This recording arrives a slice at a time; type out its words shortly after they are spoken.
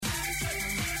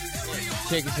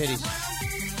shake your titties.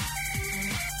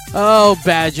 Oh,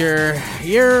 Badger,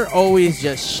 you're always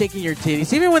just shaking your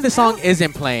titties, even when the song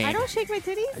isn't playing. I don't shake my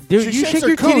titties. Dude, She you shakes shake her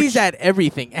your cooch. titties at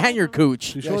everything, and your cooch.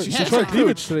 She's Yeah, showing, she's she's showing showing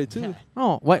cleavage today too.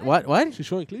 Oh, what? She's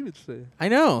showing cleavage today. I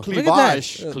know. Cleavage. Look at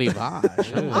that. Cleavage.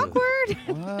 Awkward.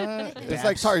 What? It's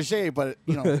like Tarjay, but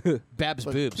you know. Babs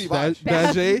but boobs. cleavage.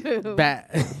 Badger. Boob.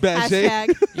 Badger. Hashtag.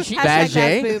 You should- Hashtag Badger?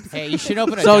 Badge boobs. Hey, you should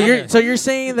open a So diner. you're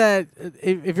saying that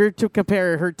if you're to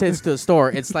compare her tits to a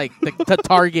store, it's like the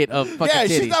Target of fucking Yeah,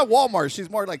 titties. she's not Walmart. She's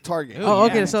more like Target. Ooh, Oh,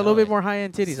 yeah, okay, so a little bit totally. more high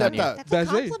end titties on Except you. that- That's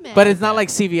a Badger. compliment. But it's not like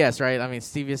CVS, right? I mean,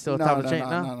 CVS still No, top no, of the chain.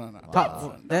 no.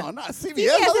 Top- No, not CVS.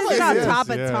 CVS is Otherwise, on yes. top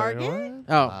of Yeah, Target.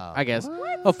 Oh, Wow. I guess.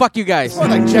 Oh, fuck you guys. It's more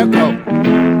like Gemco.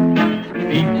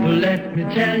 People, let me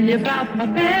tell you about my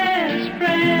best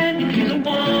friend. He's a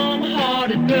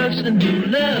warm-hearted person who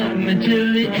loved me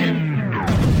till the end.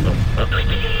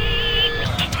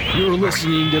 You're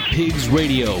listening to Pigs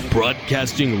Radio,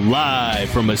 broadcasting live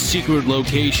from a secret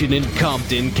location in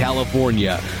Compton,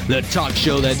 California. The talk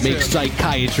show that makes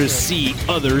psychiatrists see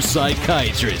other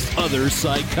psychiatrists, other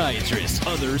psychiatrists,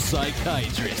 other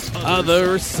psychiatrists,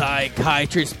 Other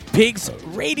psychiatrists. Pigs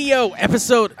Radio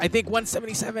episode, I think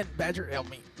 177. Badger, help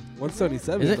me.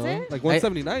 177. Is it? No? Is it? Like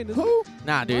 179. Isn't it?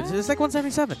 Nah, dude, it's like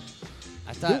 177.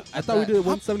 I thought we did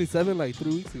 177 like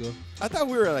 3 weeks ago. I thought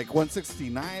we were like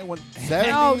 169, 170.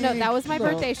 Oh, no, that was my No.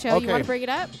 birthday show. Okay. You want to bring it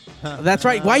up? That's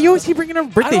right. Why you always keep bringing up a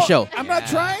birthday show? I'm not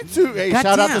trying to. Hey, God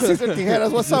shout out damn. to Cesar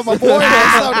Tijeras. What's up, my boy? What's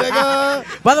up,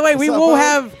 nigga? By the way, we What's up, will bud?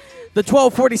 have the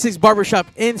 1246 Barbershop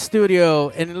in studio,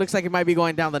 and it looks like it might be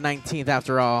going down the 19th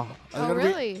after all. They're Oh, gonna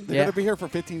really? They're Yeah. going to be here for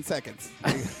 15 seconds.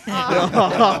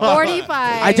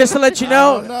 45. Just to let you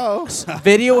know, Oh, no.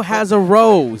 video has a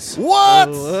rose. What?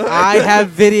 I have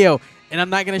video, and I'm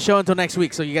not going to show it until next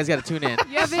week, so you guys got to tune in.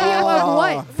 You have video of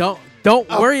what? Don't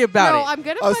worry about No, it. I'm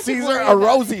going to A fucking Caesar, worry a about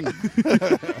Rosing.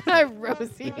 A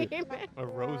Rosie. A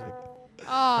rosy.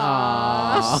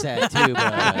 Aww. Sad too,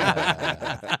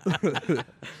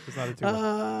 It's not a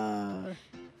too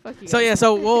Fuck you So guys. yeah,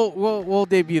 so we'll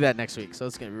debut that next week. So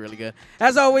it's gonna be really good.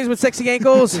 As always with Sexy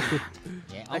Ankles.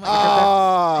 Yeah, oh my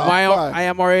Ah, Why fuck. I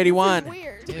am already This is one.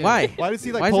 weird. Dude. Why? Why does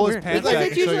he Why like is it pull his weird? pants Because back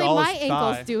it's and show you usually all my his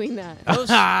ankles thigh? doing that.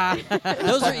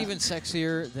 Those are even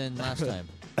sexier than last time.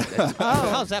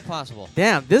 How's that possible?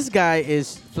 Damn, this guy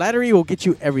is flattery will get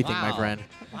you everything, my Wow. friend.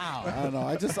 Wow. I don't know.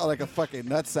 I just saw like a fucking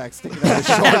nutsack sticking out of his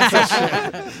shorts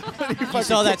and shit. You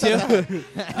saw that too?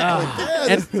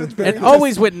 Yeah, And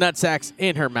always with nutsacks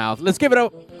in her mouth. Let's give it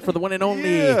up for the one and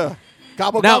only. Yeah.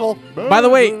 Gobble, Now, gobble. by the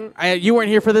way, you weren't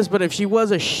here for this, but if she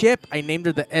was a ship, I named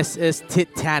her the SS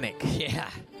Titanic. Yeah.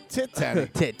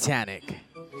 Titanic. Titanic.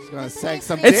 She's going to sank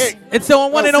some It's dick. it's the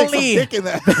one and Gonna stick some only dick in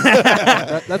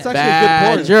that. That's actually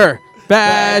a good porn.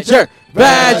 Badger.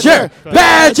 Badger.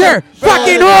 Badger.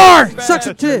 Fucking whore. Suck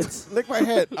some tits. Lick my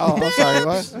head. Oh, I'm sorry.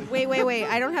 What? Wait.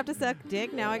 I don't have to suck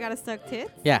dick. Now I got to suck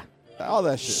tits? Yeah. All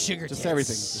that shit. Sugar Just tits.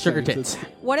 everything. Sugar tits.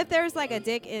 What if there's like a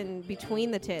dick in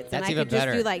between the tits and That's I even could just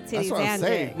better. do like That's titties what I'm and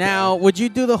saying. dick? Now, would you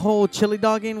do the whole chili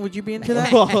dogging? Would you be into that?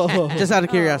 Just out of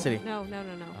curiosity. No.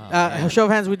 Show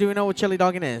of hands, we do know what chili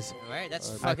dogging is. Right,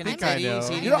 that's I fucking think I know.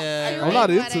 eating You know, the... I'm not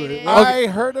into it. I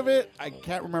heard of it. I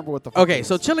can't remember what the fuck Okay, it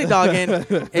so is. chili dogging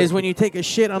is when you take a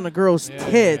shit on the girl's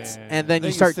tits and then you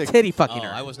you start stick- titty fucking Oh,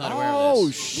 her. I was not aware of Oh,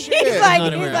 this. shit. He's like,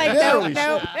 not aware. Holy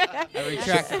nope.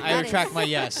 I retract my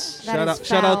yes.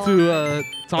 Shout out to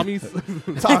Tommy's.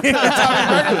 Tommy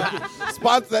Burger.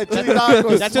 Sponsor that chili dog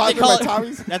was That's what they sponsored call by it.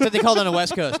 Tommy's. That's what they call it on the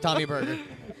West Coast, Tommy Burger.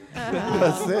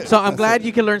 That's it. So I'm glad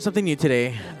you can learn something new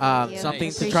today. you.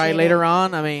 Something to Appreciate try it. later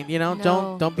on. I mean,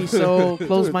 No. don't be so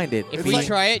close-minded. If It's we like-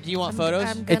 try it, do you want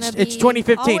photos? It's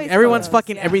 2015. Everyone's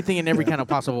fucking yeah. everything in every kind of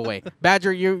possible way.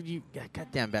 Badger, you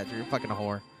goddamn Badger, you're fucking a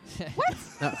whore. What?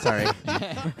 No, sorry.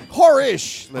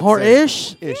 Whorish. let's say.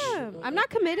 Whore-ish? Ish. Yeah, I'm not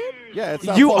committed. Yeah, it's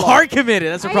not You full are on. committed.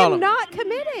 That's the I problem. am not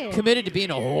committed. Committed to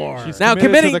being a whore. Now Committed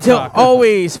committing to to, the cock.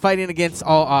 always fighting against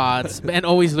all odds and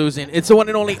always losing. It's the one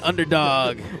and only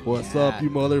underdog. What's up, you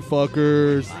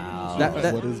motherfuckers? Wow.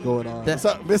 That- What is going on? that- What's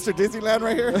up, Mr. Disneyland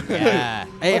right here? Yeah.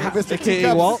 Hey, Fucking Mr. AKA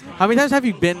Teacups. Walt. how many times have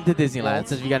you been to Disneyland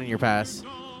since you got in your pass?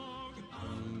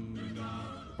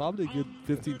 Probably a good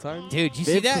 15 times. Dude, you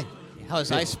see that? How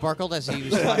his eyes sparkled as he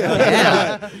was talking.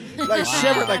 Yeah. Like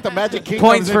shivered, like the Magic King.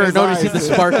 Points comes in for his noticing eyes.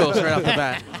 the sparkles right off the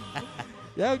bat.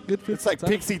 Yeah, good 15 It's like times.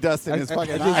 pixie dust in his I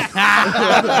fucking just-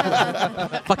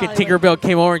 eyes. Fucking Tinkerbell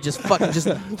came over and just threw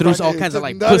all Fucking kinds of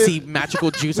like nutted. pussy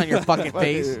magical juice on your fucking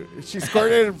face. She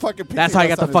squirted and fucking pixie That's how I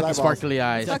got dust the on his fucking eyeballs. sparkly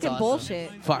eyes. Fucking awesome.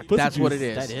 bullshit. Fuck, Pussy that's what it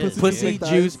juice. is. That is. Pussy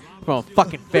Pussy juice from a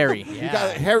fucking fairy. You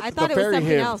got hair, I the thought it was fairy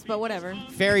something hair. else, but whatever.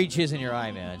 Fairy jizz in your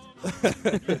eye, man.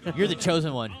 You're the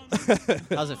chosen one.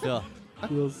 How's it feel?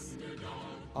 Feels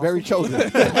Very chosen.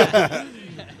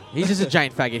 He's just a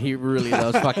giant faggot. He really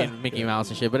loves fucking Mickey Mouse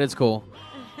and shit, but it's cool.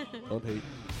 don't hate.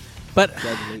 But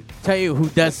Congratulate. tell you who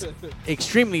does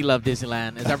extremely love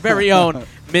Disneyland is our very own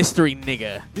mystery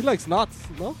nigga. He likes knots,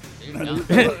 no? No?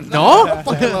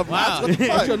 Fucking love Wow. Knots. What the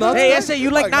fuck? Your nuts? Hey, SA, you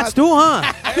like Fuck, knots too, huh?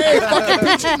 Hey, fucking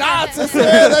peachy Knots.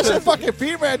 That shit fucking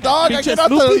female, dog. Peachy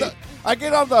Snoopy. I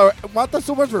get on the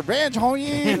Montezuma's Revenge,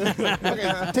 homie.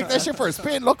 Fucking take that shit for a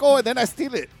spin, loco, and then I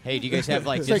steal it. Hey, do you guys have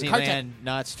like It's like Disneyland cartel.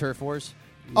 Knots turf wars?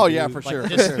 Oh, yeah, for Like sure.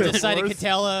 this, for sure. this side of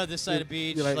Catella, this side of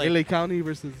beach. You like, like- LA County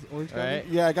versus Orange County? Right?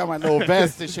 Yeah, I got my little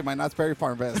vest and shit, my Knott's Berry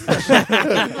Farm vest. Do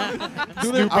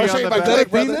they, I'll show you my is that a click,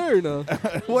 thing brother. there or no?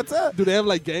 What's that? Do they have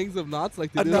like gangs of knots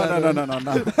like they do? No.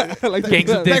 like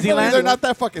Gangs of Thankfully, Disneyland? they're not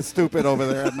that fucking stupid over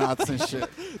there at Knott's and shit.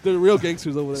 They're real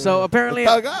gangsters over there. So apparently,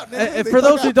 Thug out, nigga. They for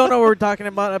those thug who out. don't know what we're talking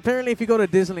about, apparently if you go to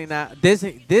Disneyland now,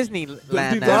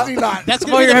 Disneyland now, Disney Knot. That's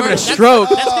Oh, you're having a stroke.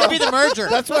 That's gonna be the merger.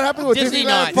 That's what happened with Disney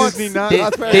Disneyland. Knots. Fuck Disney Knot.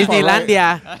 Knott's Berry Farm, right?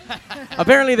 Disneylandia.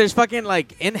 Apparently, there's fucking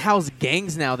like in-house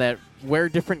gangs now that wear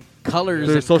different colors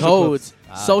They're and social codes. clubs.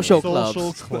 Social Social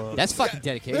clubs. club. That's fucking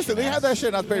dedication. Listen, they man. have that shit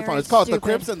at Knott's Berry Farm. Very It's called the stupid.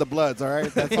 Crips and the Bloods, all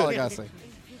right? That's all I got to say.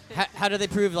 How do they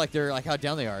prove like they're like how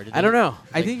down they are? Did I they- don't know.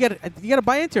 I think you gotta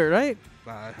buy into it, right?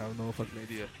 Nah, I have no fucking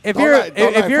idea. If Don't you're lie-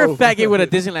 don't if lie, you're a fool. faggot with a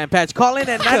Disneyland patch, call in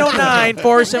at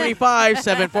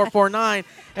 909-475-7449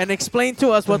 and explain to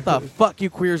us what the fuck you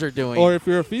queers are doing. Or if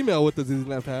you're a female with the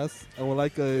Disneyland pass and would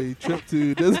like a trip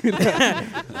to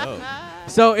Disneyland,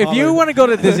 So if you Holler. want to go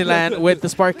to Disneyland with the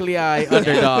sparkly eye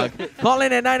underdog, call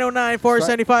in at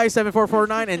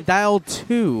 909-475-7449 and dial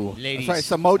 2. Ladies, That's right,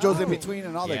 some mojos in between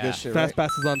and all that Yeah. good shit, fast right?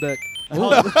 passes on deck.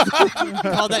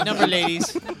 call that number,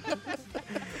 ladies.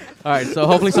 All right, so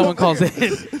hopefully someone calls in.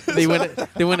 They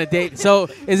win a date. So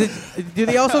is it? Do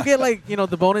they also get like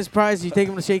the bonus prize? You take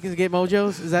them to Shakey's and get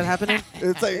mojos. Is that happening?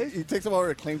 It's like he takes them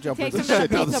over to claim jumpers Takes and them to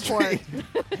shit down the pizza port. street.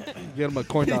 Get him a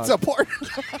corn dog. Pizza port.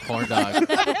 Corn dog.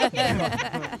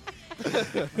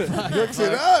 Hooks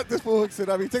it up. This fool hooks it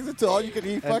up. He takes it to all you can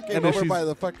eat fucking and then over she's- by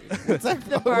the fucking what's that?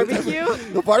 The barbecue?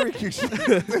 The barbecue shit.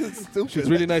 It's stupid. She's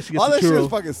really nice. She gets All the that shit is churro.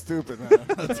 fucking stupid, man.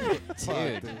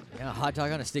 Dude, yeah, a hot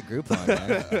dog on a stick Groupon,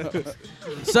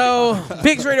 man. So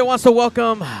Pigs Radio wants to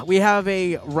welcome. We have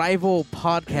a rival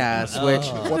podcast, which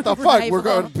What the fuck? We're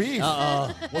going beef.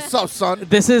 Uh-oh. What's up, son?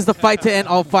 this is the fight to end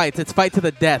all fights. It's fight to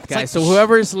the death, guys. like So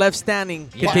whoever's left standing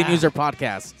continues their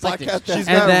podcast. It's like the- Podcast she's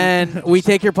that- And then we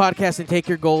take your podcast and take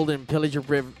your gold and pillage your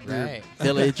Right.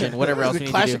 village and whatever else Is we it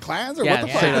need Clash to of do. Clans or Yeah,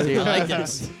 what the straight up, fuck? dude. I like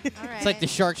this. All right. It's like the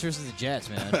Sharks versus the Jets,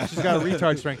 man. She's got a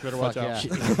retard strength. Better watch Fuck out.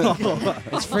 yeah.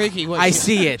 It's freaky. What I she-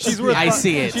 see it. I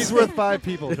see it. She's worth 5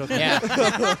 people. Trust me.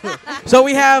 Yeah, So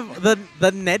we have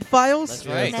the Ned files. that's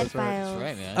right. Ned That's Files.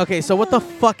 right, man. Okay, so what the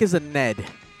fuck is a Ned?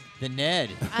 The Ned.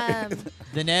 Um,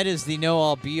 The Ned is the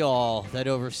know-all, be-all that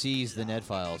oversees the Ned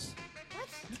files.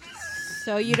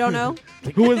 so you don't know?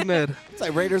 Who is Ned? It's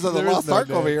like Raiders of the There is Lost no Ark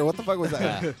doubt. over here. What the fuck was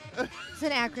that? Yeah. It's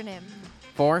an acronym.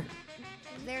 For?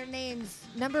 Their names.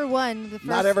 Number one, the first.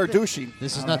 Not ever douching.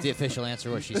 This is not the official answer.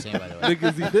 What she's saying, by the way. Dick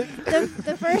is he dick?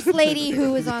 The first lady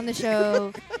who was on the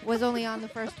show was only on the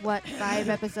first 5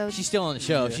 episodes. She's still on the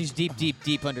show. She's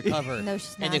deep undercover No,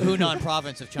 she's in not. the Hunan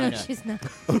province of no, China. she's not.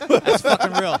 That's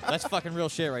fucking real. That's fucking real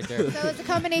shit right there. So it's a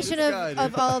combination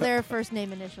of all their first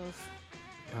name initials.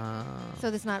 Uh, So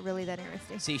that's not really that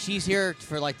interesting. See, she's here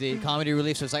for like the comedy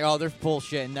relief, so it's like, oh, they're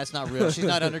bullshit, and that's not real. She's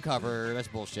not undercover. That's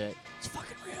bullshit. It's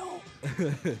fucking real.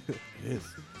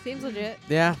 Seems legit.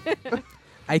 yeah.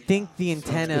 I think the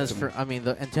antennas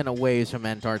the antenna waves from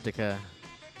Antarctica.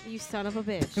 You son of a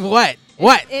bitch. What?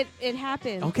 What? It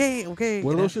happened. Okay.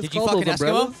 What are those shits Did you called? fucking Those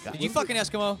Eskimo? umbrellas? Did you fucking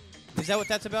Eskimo? Is that what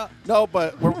that's about? No,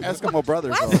 but we're Eskimo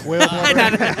brothers. Though. Whale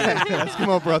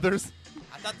Eskimo brothers.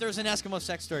 I thought there was an Eskimo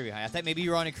sex story behind it. I thought maybe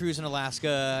you were on a cruise in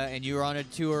Alaska, and you were on a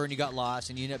tour, and you got lost,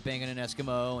 and you ended up banging an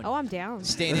Eskimo. And Oh, I'm down.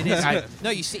 staying in his.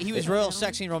 No, you see, he was real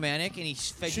sexy and romantic, and he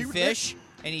fed you fish,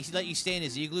 and he let you stay in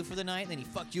his igloo for the night, and then he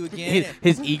fucked you again.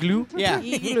 His igloo? Yeah.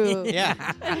 Igloo. Yeah.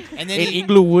 And then In he,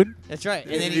 Inglewood? that's right.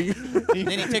 And then he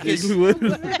took his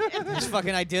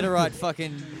fucking Iditarod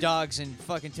fucking dogs and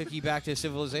fucking took you back to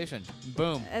civilization.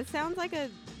 Boom. It sounds like a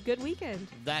good weekend.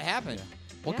 That happened.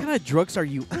 What Yeah. kind of drugs are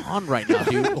you on right now,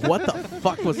 dude? What the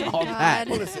fuck was all that?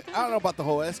 God. Listen, I don't know about the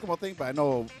whole Eskimo thing, but I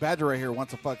know Badger right here wants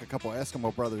to fuck a couple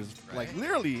Eskimo brothers, like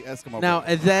literally Eskimo. Now,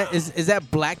 brothers. is that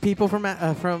black people from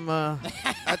That's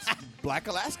Black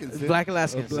Alaskans. Dude. Black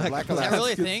Alaskans? Black Is that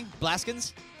really a Alaskans. thing?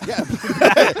 Blaskins? Yeah,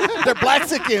 they're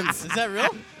Blaxicans. Is that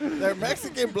real? They're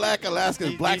Mexican Black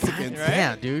Alaskans. Blaxicans. Right?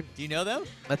 Damn, dude. Do you know them?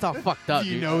 That's all fucked up, Do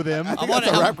you dude. know them? I think wanna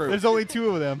that's a have- rap group. There's only 2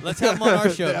 of them. Let's have them on our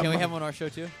show. Can we have them on our show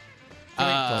too?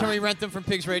 Can we rent them from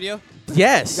Pigs Radio?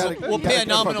 Yes. You gotta- We'll you pay gotta a get from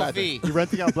nominal Badger. fee. You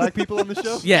renting out black people on the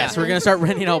show? Yes, we're gonna start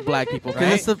renting out black people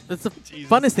because Right? it's the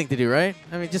funnest thing to do, right?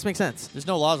 I mean, it just makes sense. There's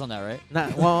no laws on that, right?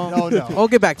 Not well. No. We'll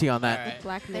get back to you on that. All right.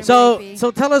 Black There So, might be.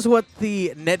 so tell us what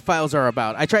the Ned Files are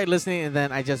about. I tried listening and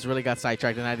then I just really got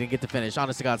sidetracked and I didn't get to finish.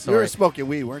 Honest to God You were story. smoking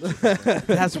weed, weren't you?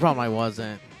 That's the problem. I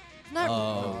wasn't. Not,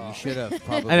 Oh, you should have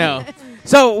probably. I know.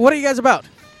 So, what are you guys about?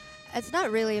 it's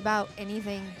not really about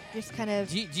anything. Just kind of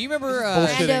Do you remember?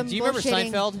 Bullshitting. Do you remember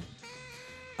Bullshitting.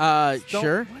 Seinfeld?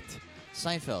 Sure.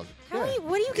 Seinfeld.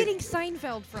 what are you getting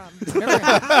Seinfeld from?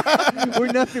 We're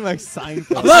nothing like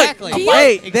Seinfeld. Exactly.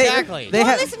 Hey, exactly. They Don't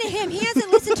have. listen to him. He hasn't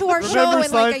listened to our show Remember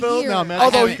in like a Seinfeld? year. No, man.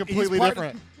 Although Although completely part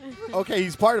different. Okay,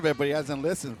 he's part of it, but he hasn't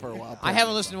listened for a while. I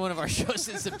haven't listened to one of our shows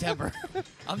since September.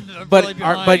 I'm really But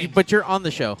behind. but you're on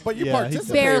the show. But you Yeah,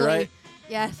 participate, Barely. right?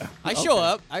 Yes. I show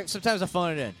up. Sometimes I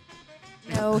phone it in.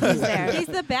 No, he's there. He's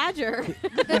the badger.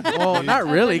 Well, not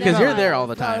really, because you're there all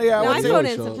the time. Yeah, I No, would I say phone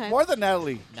in show. sometimes. more than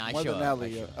Natalie. Nah, I more show than up.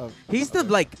 Natalie. He's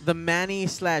the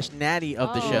Manny/Natty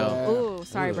of the Oh. show. Ooh,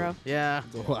 sorry, bro. Yeah.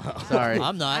 Wow. Sorry.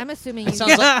 I'm not. I'm assuming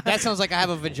That you. sounds like I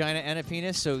have a vagina and a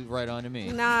penis. So right on to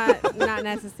me. Not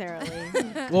necessarily.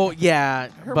 Well, yeah,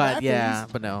 but Hermaphrodite. yeah,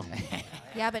 but no.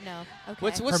 Yeah, but no. Okay.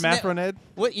 What's Hermaphroned?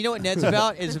 What you know what Ned's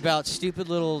about is about stupid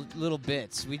little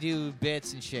bits. We do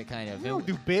bits and shit kind of. We don't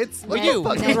do bits. We What do. the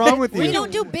fuck is wrong with you? We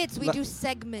don't do bits. We do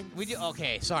segments. We do.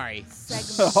 Okay, sorry.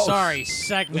 Segments. Sorry,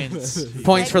 segments.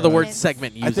 Points for the word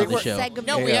Segments. segment I used think on the we're- show. Segments.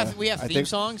 No, we Yeah, have I theme think-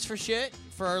 songs for shit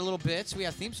for our little bits. We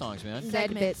have theme songs, man.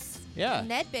 Segments. bits. Yeah.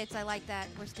 Ned bits. I like that.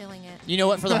 We're stealing it. You know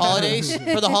what? For the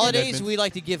holidays, we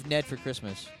like to give Ned for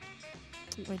Christmas.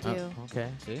 We do. Okay.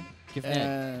 See, give Ned.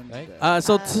 And Right?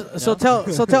 So No?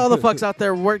 tell all the fucks out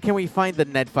there, where can we find the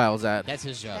Ned Files at? That's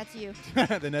his job. That's you.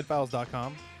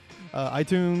 thenedfiles.com.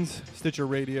 iTunes, Stitcher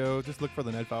Radio. Just look for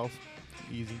the Ned Files.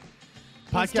 Easy.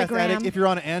 Podcast Instagram. Addict. If you're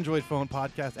on an Android phone,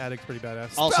 Podcast Addict's pretty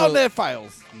badass. Also- spell Ned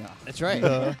Files. No. That's right.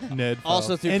 Ned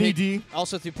Also Files. through NED.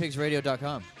 Also through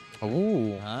pigsradio.com.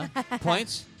 Ooh. Huh?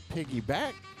 Points?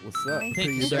 Piggyback. What's up? Thank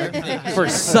Thank you, sir. Thank you, For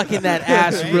sir. sucking that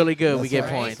ass Right? really good, we That's get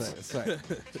right. points. That's right.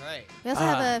 That's right. We also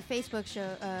have a Facebook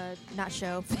show, not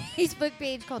show, Facebook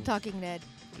page called Talking Ned.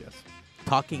 Yes.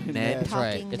 Talking Ned. That's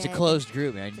right. Talking It's a Ned. closed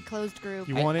group, man. It's a closed group.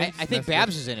 You want I it? think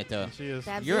Babs is in it though. She is.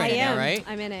 Babs You're is in it I now, am. right?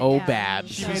 I'm in it. Oh, yeah.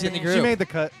 Babs. She's in the She group. made the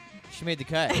cut. She made the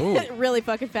cut. Really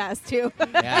fucking fast too.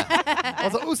 Yeah. I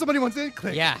was like, oh, somebody wants in.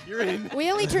 Click. Yeah. You're in.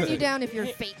 We only turn you down if you're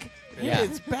fake. Yeah.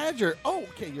 It's Badger. Oh,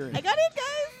 okay, you're in. I got it,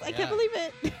 guys. I can't Yeah. believe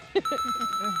it.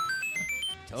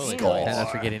 Totally Score. points. And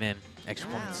that's for getting in. Extra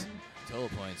Wow. points. Total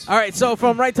points. All right, so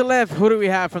from right to left, who do we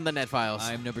have from the Ned Files?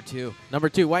 I'm number 2 Number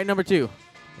 2. Why number 2?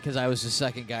 because I was the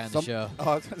second guy on the Some- show.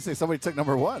 Oh, I was going to say somebody took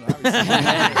number one. obviously.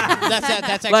 That's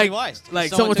actually Like- wise.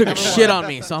 Like someone took a shit on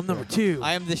me, so I'm number 2.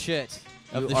 I am the shit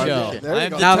of You the are the show. shit. There you I'm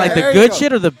go. the Now, like the There you good go.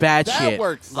 shit or the bad that shit?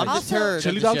 works. I'm the Also- turd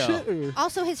Chili of dog the show. shit? Or?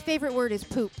 Also, his favorite word is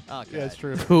poop. Oh, God. Yeah, it's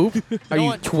true. Poop? Are No you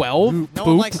one- 12? No Poop?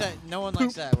 one likes that. No one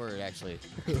likes that word, actually.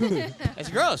 It's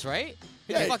gross, right?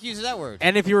 Who the Yeah. fuck uses that word?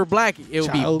 And if you were black, it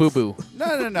would be Childs. boo boo. No.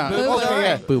 Boo-boo. Okay,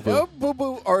 yeah. Boo-boo. It would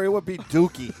Boo-boo, or it would be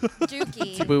Dookie.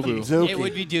 Dookie. Boo boo. Dookie. It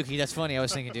would be Dookie. That's funny. I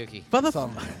was thinking Dookie.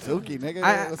 Some Dookie, nigga.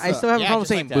 I What's still up? have a Yeah, problem just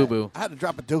saying like boo that. boo. I had to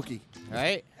drop a Dookie.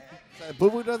 Right?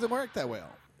 Boo-boo doesn't work that well.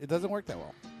 It doesn't work that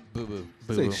well. Boo boo.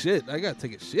 Boo Say boo. shit. I gotta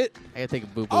take a shit. I gotta take a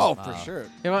boo boo. Oh, Wow. for sure. You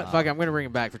know what? Fuck it, I'm gonna bring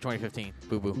it back for 2015.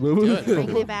 Boo boo. Good.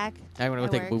 Bringing it back. I'm gonna go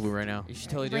That take a boo works. boo right now. You should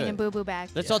totally do Bringing it. Boo Boo back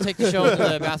Let's all take the show into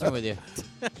the bathroom with you.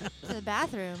 to the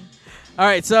bathroom. All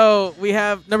right, so we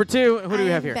have number 2. Who do we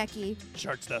have I'm here? Becky.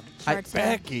 Short stuff. Shortsta.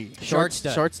 Becky.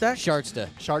 Shortsta. Short stack? Shortsta.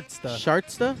 Short stuff.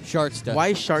 Shartsta? Shortsta.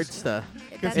 Why Shartsta?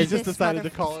 That's He just this decided to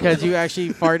motherf- call it. Because you actually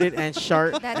farted and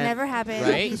shart. That and- never happened.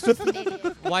 Right? He's just an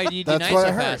idiot. Why do you That's deny what so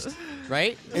I heard. fast?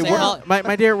 Right? It Psychol-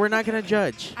 My dear, we're not gonna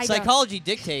judge. I don't. Psychology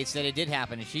dictates that it did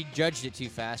happen, and she judged it too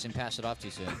fast and passed it off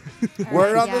too soon.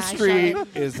 Word on Yeah, the I street shot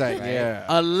is that, Right. yeah.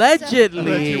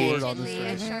 Allegedly. word on the Allegedly,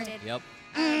 I street. sharted. Yep.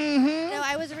 No,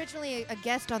 I was originally a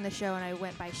guest on the show, and I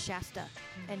went by Shasta,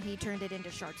 and he turned it into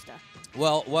Sharksta.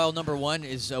 Well, while number 1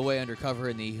 is away undercover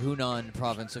in the Hunan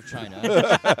province of China,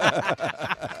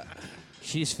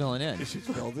 she's filling in. She's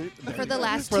filled it. For the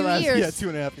last For 2 the last, years. yeah,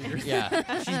 2.5 years.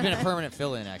 Yeah, she's been a permanent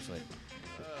fill-in actually.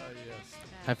 Yes.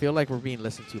 I feel like we're being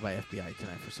listened to by FBI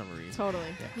tonight for some reason. Totally.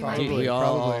 You might Dude, be. we all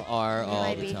Probably. are You all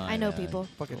might the be. time. I know yeah. people.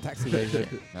 Fucking tax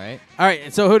evasion. Right? All right,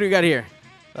 and so who do we got here?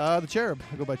 The cherub.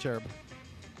 I go by cherub.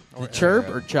 The Chirp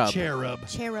or Chub? Cherub.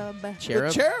 Cherub. The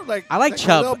Cherub? cherub, like I like a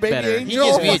Chub little baby better.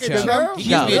 Angel, He gives me a fucking Chub. He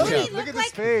gives me a Chub. Doesn't Chub. he Look look at like,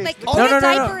 his face. like Oh, put no, a no, no.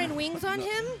 diaper and wings on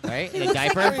him? Right? In a He looks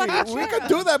like diaper? a fucking We cherub. could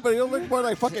do that, but he'll look more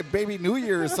like fucking Baby New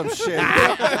Year or some shit.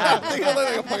 I think he'll look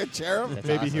like a fucking cherub. That's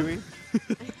Baby awesome. Huey.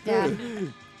 Yeah.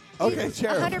 Okay, He's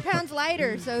cherub. 100 pounds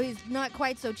lighter, so he's not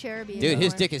quite so cheruby. Dude,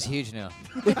 his anymore. dick is huge now.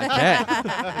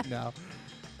 No.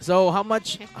 So how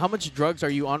much drugs are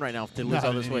you on right now to lose Not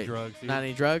all this any weight? drugs, dude. Not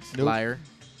any drugs? Nope. Liar.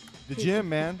 The gym,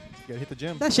 man. You gotta hit the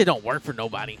gym. That shit don't work for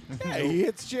nobody. Yeah, he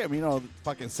hits Jim. You know,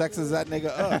 fucking sexes that nigga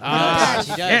up. Yes,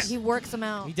 he does. He works them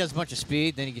out. He does a bunch of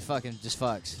speed, then he fucking just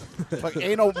fucks. Like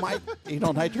ain't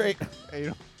no nitrate. Hey,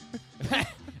 you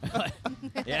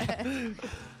Yeah.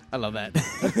 I love that.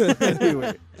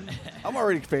 Anyway, I'm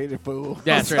already faded, fool.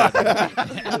 Yeah, that's right.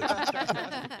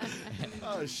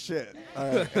 Oh shit. All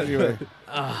right. Anyway,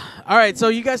 All right, so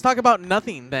you guys talk about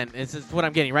nothing then. Is what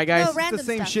I'm getting, right, guys? No, it's random the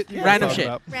same stuff. shit. You Random talk shit.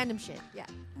 About. Random shit. Yeah.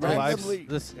 Our lives. randomly.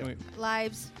 This, And we,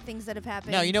 Lives, things that have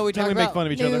happened. Now, you know we then talk we make about fun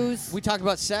of each other. news. we talk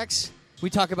about sex. We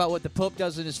talk about what the Pope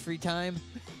does in his free time.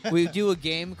 We do a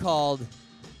game called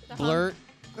Blurt.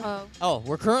 Oh. Oh,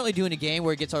 we're currently doing a game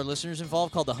where it gets our listeners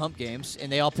involved called the Hump Games,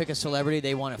 and they all pick a celebrity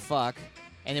they want to fuck,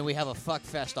 and then we have a fuck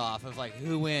fest off of like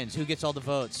who wins, who gets all the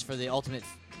votes for the ultimate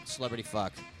celebrity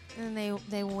fuck. And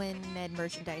they win Ned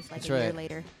merchandise like That's a year right.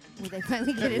 later. They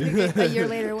finally get it a year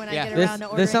later when Yeah. I get this, around to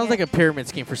ordering this sounds it. like a pyramid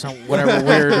scheme for some whatever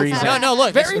weird reason. No,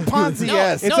 look. Very it's-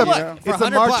 Ponzi-esque. No, It's a- look. it's For a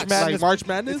 100 March bucks. Madness. Like March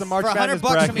Madness? It's a March For Madness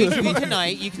 $100 from bracket. HB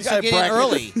tonight, you can You still got get in bracket.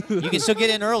 early. You can still get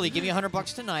in early. Give me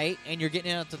 $100 tonight, and you're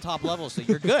getting in at the top level, so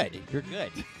you're good. You're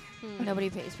good. Nobody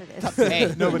pays for this.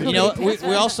 Hey, Nobody you know pays. we,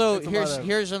 we also It's a lot of-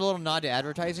 here's a little nod to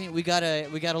advertising. We got a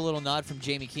little nod from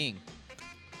Jamie King.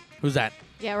 Who's that?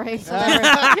 Yeah, right.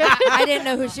 I didn't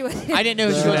know who she was. I didn't know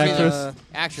who she was. Actress. either.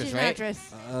 Actress, She's an right?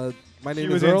 actress. My She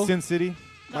name was is Earl. in Sin City.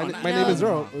 My no. name is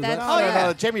Earl. Is That's- that- Oh, yeah.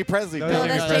 no, Jamie Presley. No, No, Jamie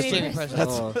that's Presley. Jamie Presley.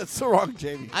 Presley. Oh. That's the wrong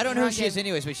Jamie. I don't know who Wrong she is Jamie.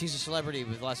 anyways, but she's a celebrity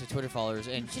with lots of Twitter followers,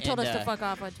 and She told and, us to fuck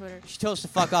off on Twitter. She told us to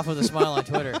fuck off with a smile on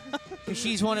Twitter. 'Cause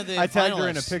she's one of the I tagged her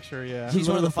in a finalists. picture. Yeah. She's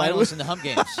one of the finalists in the Hump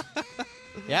Games.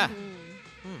 Yeah,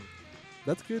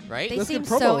 That's good. right? They That's seem good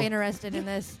so promo. interested in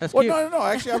this. That's Well, cute. no.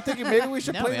 Actually, I'm thinking maybe we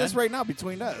should No, play man. this right now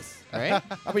between us. Right?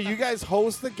 I mean, you guys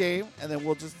host the game, and then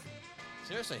we'll just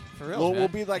Seriously, for real. we'll man.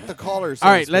 be like the callers. so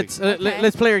All to right, speak. let's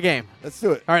let's play your game. let's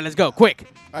do it. All right, let's go quick.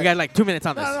 We right. got like 2 minutes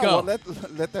on No, this. no, Go. well,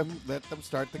 let them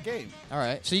start the game. All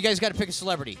right. So you guys got to pick a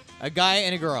celebrity, a guy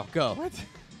and a girl. Go. What?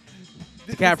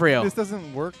 DiCaprio. This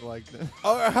doesn't work like that.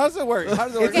 Oh, how does it work? How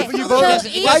does it work? Okay, You so both-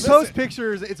 each- I post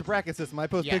pictures. It's a bracket system. I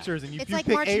post Yeah. pictures, and you, It's you like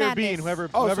pick March A or B, Madness. and whoever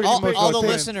Oh, so whoever All, you most all the votes in.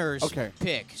 listeners Okay.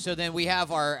 pick. So then we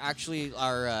have our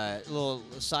little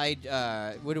side.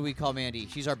 What do we call Mandy?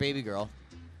 She's our baby girl.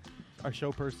 Our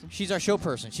show person. She's our show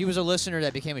person. She was a listener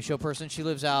that became a show person. She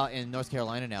lives out in North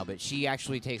Carolina now, but she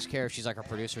actually takes care of. She's like our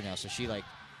producer now, so she like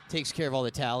takes care of all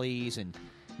the tallies and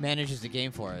manages the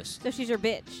game for us. So she's your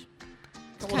bitch.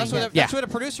 Well, that's what, Yeah. that's what a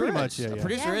producer Pretty is. much, yeah, A yeah.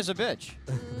 producer Yeah. is a bitch.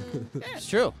 It's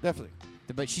true, Definitely.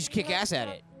 but she's kick ass at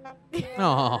it.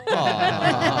 Oh.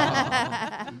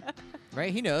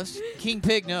 Right? He knows. King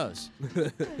Pig knows. King.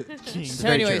 So Very true,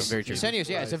 anyways, very true. So anyways,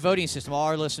 yeah, it's a voting system. All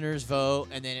our listeners vote,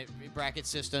 and then it bracket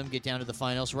system, get down to the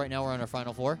finals. So right now we're on our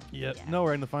final four. Yep. Yeah. No,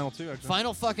 we're in the final two. Actually.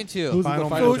 Final fucking two. Who's in Final the So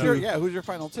final who's your two? who's your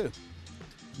final two?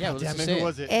 Yeah, well, Damn let's it, just say who it.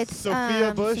 was it? It's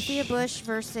Sophia Bush. Sophia Bush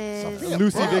versus Sophia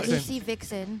Lucy Bush. Vixen. Lucy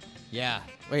Vixen. Yeah,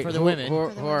 Wait, for the who, women. Who,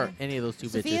 For the who are women. any of those two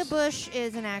Sophia bitches? Bush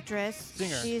is an actress.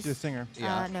 Singer. She's She's a singer.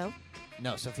 Yeah. no.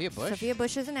 No, Sophia Bush. Sophia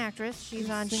Bush is an actress. She's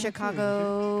on singer too,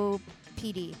 Chicago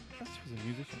PD. She was a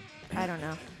musician. I don't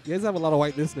know. You guys have a lot of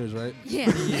white listeners, right?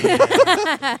 Yeah.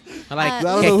 I like I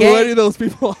don't know KK. who any of those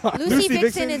people are. Lucy, Lucy Vixen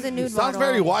Vixen is a nude Sounds model.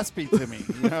 very waspy to me.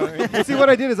 You know what I mean? Well, see, what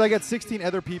I did is I got 16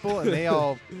 other people, and they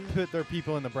all put their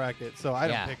people in the bracket, so I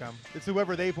don't Yeah. pick them. It's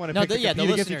whoever they want to No, pick to the compete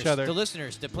against listeners, each other. the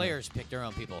listeners, the players pick their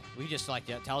own people. We just like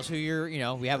to tell us who you're.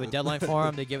 We have a deadline for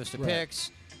them. They give us the Right.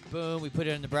 picks. Boom, we put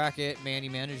it in the bracket. Mandy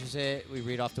manages it. We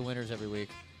read off the winners every week,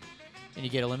 and you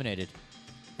get eliminated.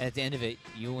 And at the end of it,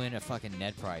 you win a fucking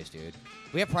Ned prize, dude.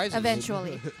 We have prizes.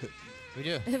 Eventually. We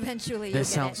do. Eventually.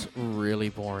 This you'll get sounds really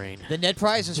boring. The Ned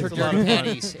prize is her It's a lot dirty of fun.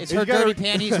 panties. It's You her gotta- dirty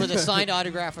panties with a signed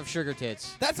autograph of Sugar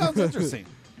Tits. That sounds interesting.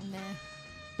 it.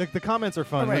 Nah. The comments are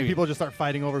fun. Right. When people just start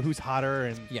fighting over who's hotter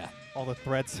and Yeah. all the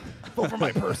threats. Vote for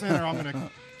my person, or I'm gonna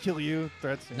kill you.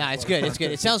 Threats. yeah, Nah, it's a lot good. of It's fun.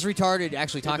 good. It sounds retarded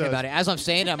actually talking does. about it. As I'm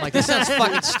saying it, I'm like, this sounds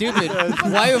fucking stupid.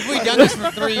 Why have we done this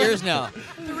for 3 years now?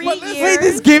 3 But listen- years. Wait,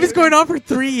 this game is going on for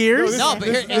 3 years? No, but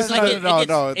here, it's like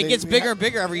it gets They bigger and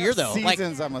bigger every year, though. Like,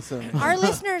 Seasons, I'm assuming. Our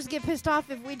listeners get pissed off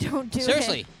if we don't do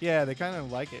seriously. it. Yeah, they kind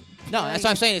of like it. No, that's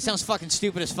what I'm saying. It sounds fucking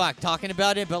stupid as fuck talking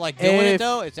about it, but like doing it, If-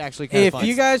 though, it's actually kind of If fun.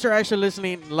 you guys are actually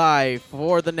listening live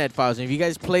for the Net Files, and if you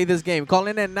guys play this game, call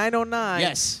in at 909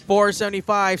 Yes.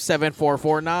 475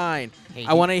 7449. Hey,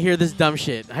 I want to hear this dumb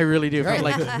shit. I really do. From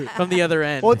Right. from the other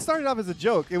end. Well, it started off as a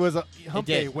joke. It was a hump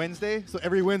did. day Wednesday, so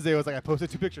every Wednesday it was like I posted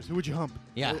 2 pictures. Who would you hump?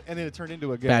 Yeah. And then it turned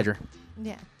into a game. Badger.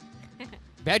 Yeah.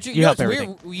 Badger, You know, help it's weird.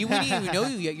 everything. We wouldn't even know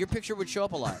you yet. Your picture would show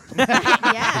up a lot.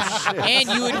 Yeah. And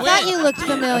you would I thought win. you looked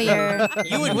familiar.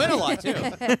 You would win a lot, too.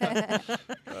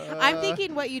 I'm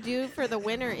thinking what you do for the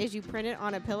winner is you print it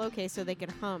on a pillowcase so they can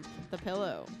hump the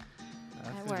pillow. That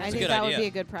I works. a think good that would idea. be a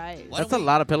good prize. Why That's don't a we-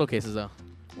 lot of pillowcases, though.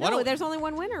 Why No, don't- there's only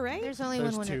one winner, right? There's only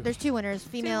There's one winner. 2. There's 2 winners,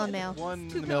 female and male. One in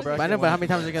Two the male pillows. bracket. But I know, but how one many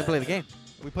times are you going to play the game?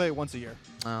 We play it once a year.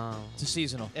 Oh. It's a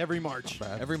seasonal. Every March.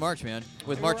 Every March, man.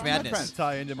 With Hey, March well, I'm not Madness.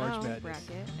 Tie into March Oh, Madness.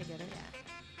 bracket. I get it.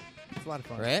 It's a lot of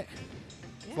fun. Right?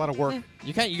 It's a lot of work.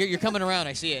 You're coming around.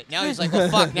 I see it. Now he's like, well,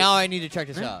 fuck. Now I need to check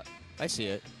this out. I see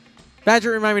it.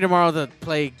 Badger, remind me tomorrow to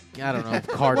play, I don't know,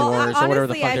 Card Well, Wars or whatever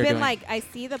the honestly, fuck I've they're been doing. like, I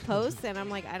see the posts and I'm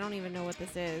like, I don't even know what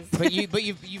this is. But you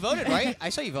voted, right? I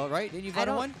saw you vote, right? Didn't you I vote on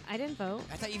don't. one? I didn't vote.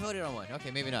 I thought you voted on one. Okay,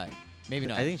 maybe not. Maybe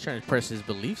not. I think he's trying to press his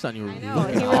beliefs on you. I you know.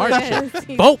 fucking He hard really shit. is.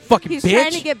 He's- Vote, fucking He's bitch.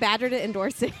 trying to get Badger to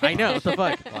endorse it. I know. What the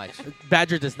fuck? Watch.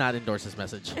 Badger does not endorse this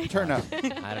message. Turn up.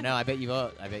 I don't know. I bet you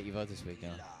vote. I bet you vote this week. No.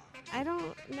 I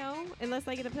don't know unless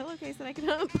I get a pillowcase that I can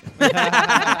hump.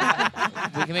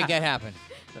 We can make that happen.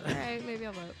 All right, maybe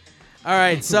I'll vote. All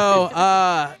right,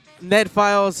 so Ned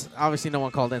Files. Obviously, no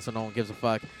one called in, so no one gives a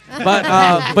fuck.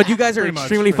 But you guys are Pretty much,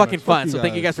 extremely pretty fucking much. fun. Fuck So you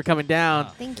thank you guys. guys for coming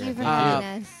down. Thank you for Uh,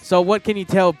 having us. So what can you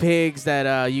tell pigs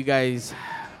that you guys?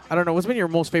 I don't know. What's been your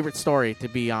most favorite story to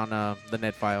be on the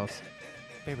Ned Files?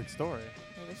 Favorite story.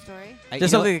 Favorite story? You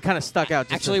Just know something that kind of stuck out.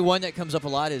 Just Actually, one that comes up a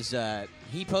lot is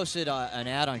he posted an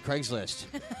ad on Craigslist.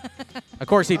 of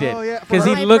course he did. Oh, yeah, for Because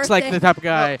he my looks like birthday. the type of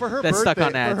guy No, for her that's stuck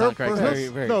on birthday- ads for her- on for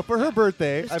Craigslist. her- No, for her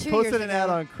birthday, It was I 2 posted years an ad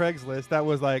ago. on Craigslist that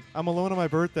was like, I'm alone on my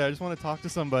birthday. I just want to talk to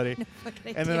somebody.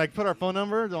 And then like put our phone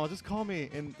number. No, just call me.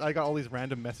 And I got all these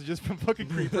random messages from fucking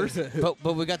creepers.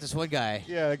 but we got this one guy.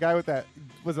 Yeah, the guy with that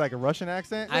was it like a Russian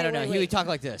accent. I don't know. wait, He wait. would talk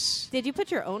like this. Did you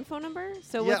put your own phone number?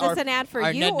 So Yeah, was this our- an ad for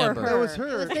our you net or number. her? It was It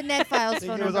her. was the Ned Files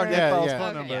phone It was number. our Ned Files yeah. phone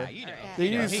Okay. number. Yeah, you know. They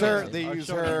You know, use he her. knows. They I'll use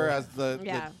show her her. as the.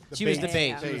 Yeah. She was the bait.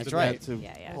 Yeah. She was That's the right. bait to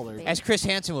Yeah, yeah. pull her. As Chris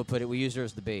Hansen would put it, we used her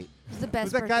as the bait. It was the best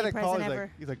Who's that guy birthday that called? present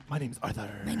ever. He's like, my name's Arthur.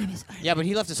 My name is. Yeah, but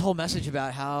he left this whole message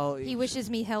about how. He wishes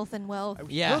me health and wealth.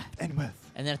 Yeah. Whoop and with.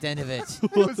 And then at the end of it,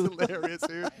 It was hilarious,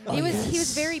 dude. He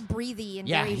was very breathy and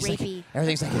yeah, very he's like, rapey.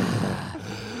 everything's like,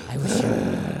 I wish you.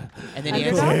 And then he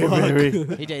ends.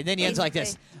 Underdog? He did. And then he ends like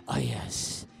this. Oh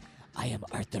yes, I am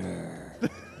Arthur.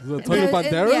 Is it Antonio Yeah,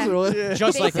 Banderas yeah. or what?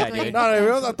 Just like that, Basically. dude. No,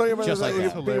 it was. I thought you were Just like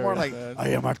that. be more like, Hilarious, I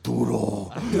am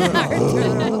Arturo. I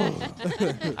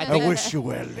I think wish you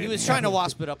well. he was trying to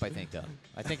wasp it up. I think though.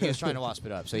 I think he was trying to wasp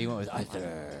it up. So he went with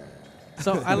Arthur.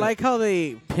 So I like how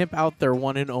they pimp out their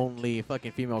one and only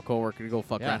fucking female coworker to go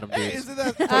fuck Yeah. random Hey, dudes. isn't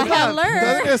that? Hello.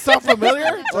 Doesn't it sound familiar?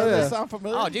 Oh, Doesn't yeah. it sound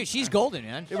familiar? Oh, dude, she's golden,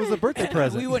 man. It was a birthday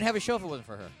present. We wouldn't have a show if it wasn't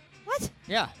for her. What?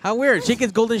 Yeah. How weird. She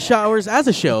gets golden showers as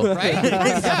a show. Right.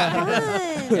 That's yeah.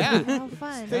 fun. Yeah. How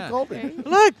fun. Stay Yeah. golden.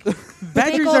 Look,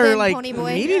 badgers are golden, like pony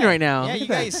boy. meeting right now. Yeah, you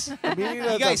guys. Meaning You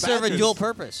of guys the serve a Badgers. dual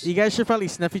purpose. You guys should probably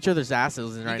sniff each other's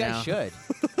asses right You now. guys should.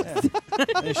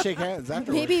 They shake hands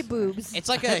afterwards. Maybe boobs. It's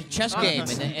like a chess game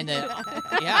in the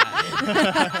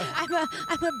yeah.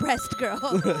 I'm a breast girl.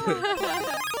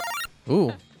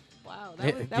 Ooh. Wow,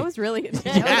 that was really intense.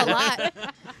 That was a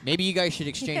lot. Maybe you guys should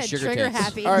exchange sugar Trigger tits.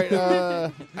 happy. All right.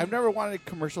 I've never wanted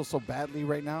commercials so badly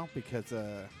right now because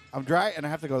I'm dry and I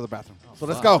have to go to the bathroom. So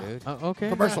let's Fuck, go. dude. Okay.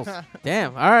 Commercials.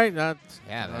 Damn. All right. Yeah,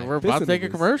 man. We're about to Pissing take a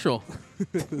niggas. commercial.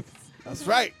 That's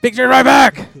right. Picture right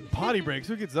back. Potty breaks.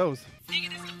 Who gets those? Nigga,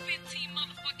 this the 15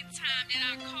 motherfucking time that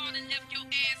I called and left your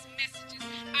ass messages.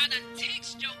 I done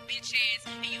text your bitch ass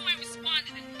and you ain't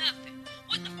responded to nothing.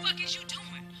 What the fuck is you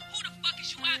doing? Who the fuck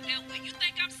is you out there with? You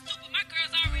think I'm stupid? My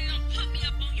girls already done put me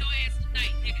up on your ass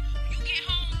tonight, nigga. When you get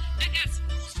home, I got some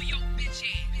news for your bitch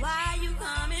ass. Why you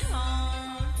coming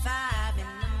home 5 in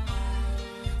the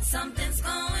morning? Something's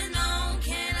going on.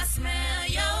 Can I smell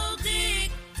your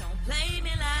dick? Don't play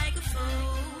me like a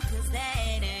fool, 'cause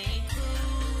that ain't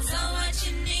cool. So what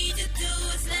you need to do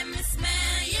is let me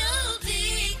smell your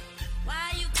dick.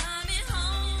 Why you coming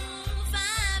home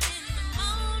 5 in the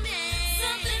morning?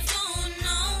 Something's going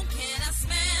on. Can I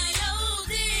smell your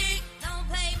dick? Don't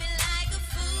play me like a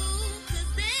fool, 'cause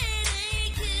that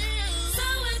ain't cool. So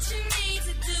what you need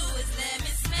to do is let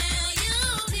me smell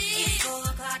your dick. It's 4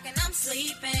 o'clock and I'm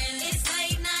sleeping. It's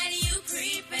late night and you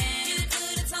creeping. You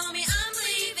could've told me I'm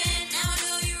leaving. Now I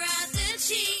know you're out there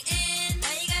cheating.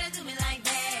 Why you gotta do me like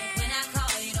that? When I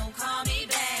call you, don't call me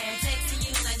back. Texting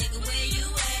you like, nigga, where you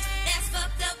at? That's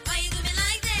fucked up. Why you do me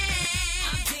like that?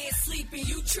 I'm dead sleeping,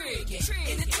 you tricking.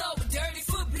 In the club with dirty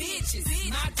foot bitches.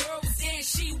 My girl was in and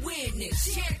she witnessed.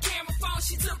 She had a camera phone,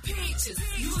 she took pictures.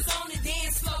 You was on the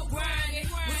dance floor grinding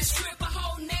with a stripper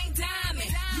whole name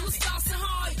Diamond. You was flossing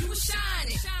hard, you was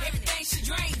shining. Everything she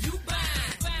drank, you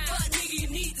buying. But nigga, you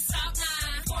need to stop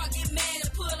lying. Before I get mad and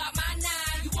pull out my 9.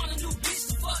 You want a new bitch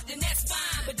to fuck, then that's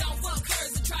fine. But don't fuck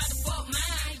hers and try to fuck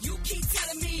mine. You keep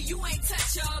telling me you ain't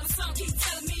touch her, but some keep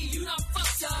telling me you done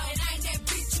fucked her. And I ain't that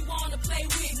bitch you wanna play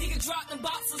with. Nigga, drop them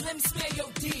boxes, let me smell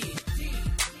your dick.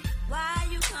 Why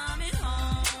you coming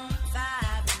home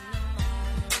 5 in the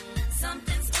morning?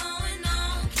 Something's going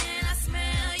on, can I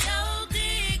smell your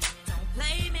dick? Don't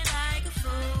play me like a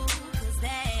fool, 'cause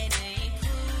that ain't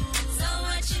cool. So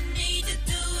what you need to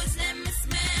do is let me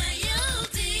smell your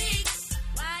dick.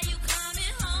 Why you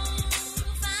coming home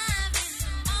 5 in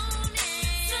the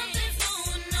morning? Something's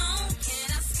going on, can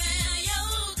I smell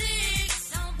your dick?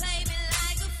 Don't play me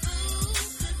like a fool,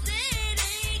 'cause that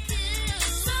ain't cool.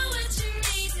 So what you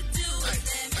need to do is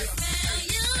let me smell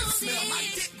your Smell my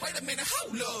dick. dick, wait a minute,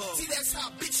 hold up. See, that's how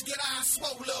bitch get eyes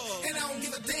swole up. And I don't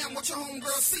give a damn what your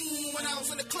homegirl seen when I was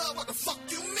in the club. What the fuck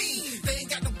you mean? They ain't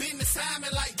got no business trying me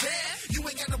like that. You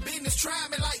ain't got no business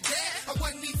trying me like that. I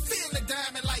wasn't even feeling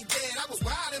diamond like that. I was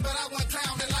wildin', but I wasn't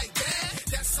clowning like that.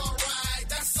 That's alright,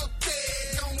 that's okay.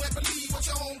 Don't ever believe what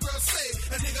your homegirl say.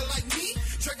 A nigga like me,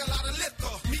 drink a lot of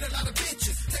liquor, meet a lot of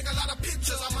bitches, take a lot of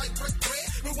pictures. I might break bread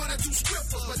with 1 or 2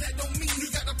 strippers, but that don't mean you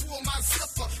gotta pull my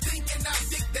zipper. Thinking I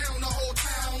dick down the whole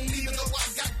town, even though I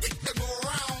got dick to go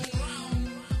around.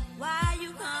 Why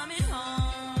you coming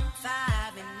home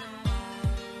 5 in the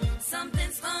morning?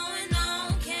 Something's going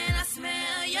on, can I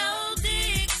smell your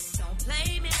dick? Don't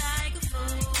play me like a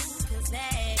fool, 'cause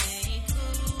that ain't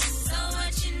cool. So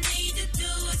what you need to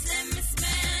do is let me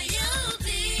smell your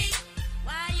dick.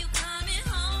 Why you coming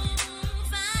home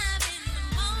 5 in the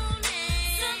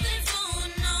morning? Something's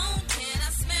going on, can I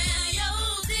smell your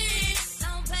dick?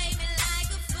 Don't play me like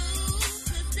a fool,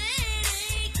 'cause that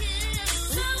ain't cool.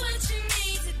 So what you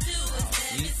need to do is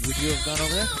let me Would you have gone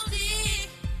over there? smell your dick.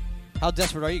 How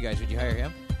desperate are you guys? Would you hire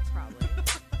him? Probably.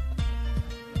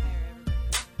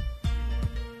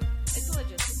 It's a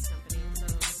logistics company, so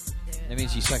That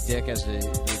means you suck dick as the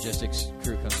logistics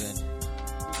crew comes in.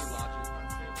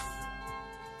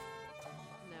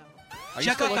 Are you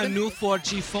Check still out the looking? new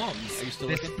 4G phones. Are you still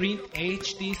The looking? Sprint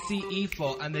HTC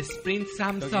Evo and the Sprint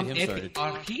Don't Samsung get him Epic started.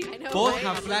 are here. I know, Both right?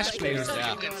 have flash Like, players. there's Yeah.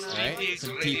 something going on. Right?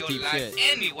 Some deep shit.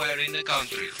 Anywhere in the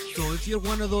country. So if you're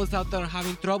one of those out there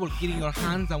having trouble getting your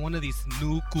hands on one of these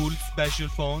new cool special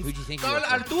phones, Who'd you think you call were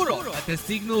for? Arturo at the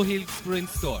Signal Hill Sprint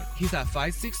store. He's at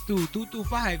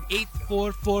 562-225-8443. Oh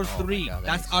my God, that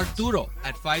That's makes sense. Arturo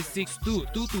at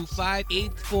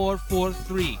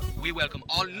 562-225-8443. We welcome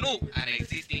all new and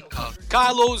existing customers.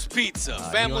 Carlos Pizza, he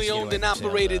wants family to get owned away and from sales,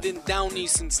 operated though. in Downey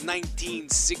since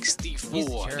 1964. He's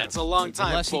a That's a long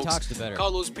time, The less he folks. talks, the better.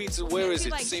 Carlos Pizza, where is He,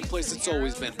 it? like, Same shoots place some it's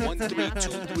always been. arrows.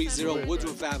 13230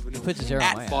 Woodruff Avenue Puts his arrow in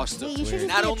my at ass. Foster. Yeah, you should just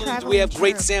Not be a only do we traveling have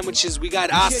great cherub. sandwiches, we got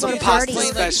should awesome go to pasta party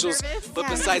specials. service. But Yeah.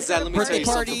 besides that, let me Birthday tell you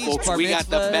something, parties, folks. bar We got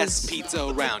the mitzvahs. best pizza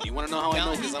around. You want to know how I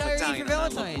know? Because I'm Valentine's Italian Day, and I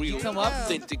love Valentine's. real, You come up,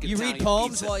 authentic you read Italian poems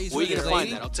pizza. while he's Where with you your gonna find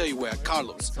lady. that? I'll tell you where.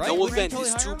 Carlos. Right? No We're event totally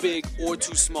is hire too him. big or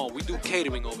too small. We do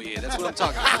catering over here. That's what I'm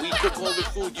talking about. We cook all the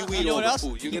food. You eat know all what the else?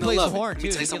 food. You're He gonna plays love the it. horn, Let me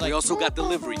too. tell you He something. like- We also got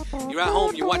delivery. You're at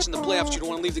home. You're watching the playoffs. You don't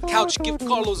want to leave the couch. Give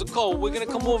Carlos a call. We're gonna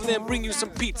come over there and bring you some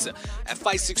pizza at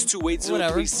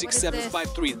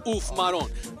 562-803-6753. Oof Maron.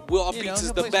 Well, our You know, pizza's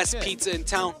he'll the play some best shit. pizza in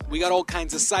town. We got all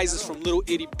kinds of sizes from little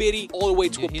itty bitty all the way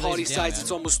to Dude, he a lays party it down, size. man.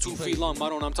 It's almost 2 He feet plays- long.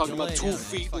 Maron, I'm talking He'll about lay it 2 down, man.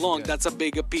 feet It's fucking long. good. That's a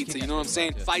bigger pizza. You know what I'm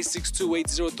saying? Good.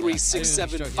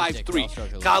 562-803-6753. I'll stroke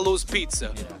his dick. Carlos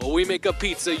Pizza. Well, we make a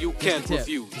pizza you can't Tip.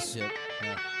 refuse. Just a tip.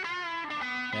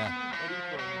 Yeah.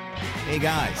 Hey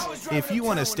guys, if you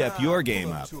want to step your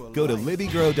game up, go to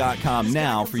LibbyGrow.com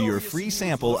now for your free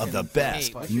sample of the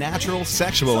best natural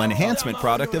sexual enhancement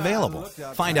product available.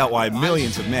 Find out why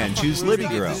millions of men choose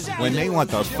LibbyGrow when they want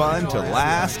the fun to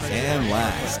last and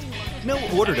last. No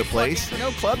order to place, no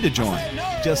club to join,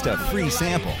 just a free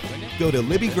sample. Go to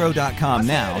LibbyGrow.com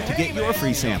now to get your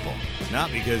free sample.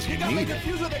 Not because you need it,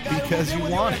 because you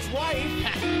want it.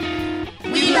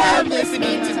 We love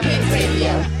listening to Pigs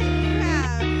Radio.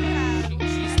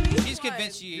 She's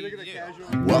convinced you do.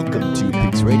 Welcome to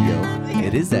Pigs Radio.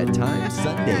 It is that time,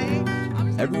 Sunday.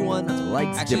 Everyone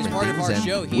likes Actually, as different part of things, our and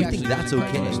show, he we actually think that's did a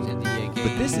okay. Craigslist in the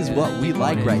But this is what we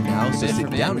like right now, so Bit sit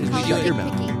from down him, and 'cause we shut do your it.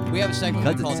 mouth. We have a segment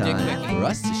Because called it's Dick time Picking. for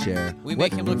us to share We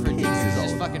what make him look for pigs dicks. is all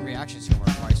His about. fucking reactions to him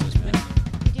are priceless, man.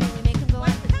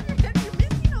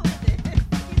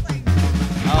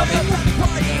 Oh, maybe we can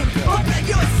put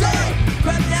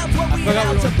it down. I forgot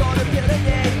what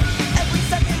every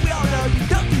Sunday we all know you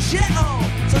don't do shit home.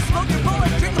 So smoke your bowl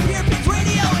and drink a beer. Pigs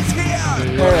Radio is here.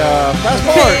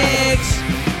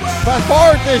 Fast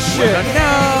forward this shit.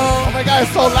 No. Oh my God,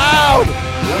 it's so loud.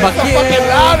 Fuck It's so you. fucking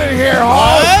loud in here,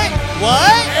 homie.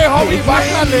 What? Hey, homie,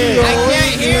 bájale. I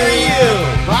can't hear you.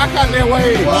 Bájale,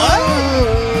 güey. What?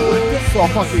 It's so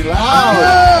fucking loud.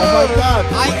 Oh my God.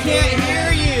 I can't hear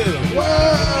you.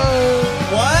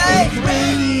 Whoa. What?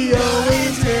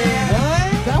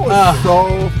 That was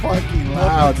so fucking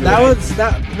loud. Dude.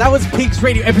 That was Pigs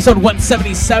Radio episode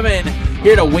 177.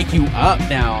 Here to wake you up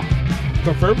now.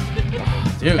 Confirm?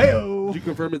 Dude. Did you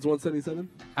confirm it's 177?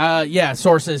 Yeah,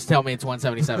 sources tell me it's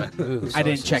 177. I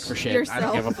didn't check for shit. I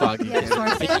don't Yourself. give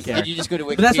a fuck. Did you just go to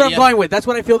Wikipedia? But that's what I'm going with. That's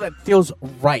what I feel that feels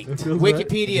right.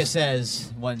 Wikipedia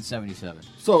says 177.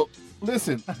 So,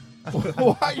 listen.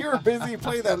 While you're busy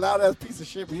playing that loud ass piece of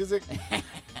shit music,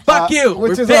 Fuck you.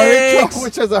 which We're is our intro, pigs.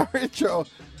 which is our intro.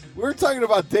 We're talking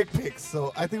about dick pics,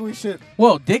 so I think we should.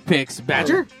 Whoa, dick pics,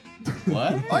 Badger?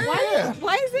 What? Oh yeah.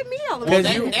 Why is it me all of a Because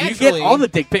sudden? you get all the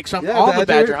dick pics from all the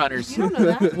Badger hunters. You don't know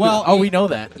that. Well, oh, we know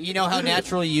that. You know how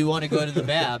naturally you want to go to the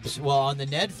Babs? Well, on the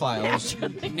Ned files,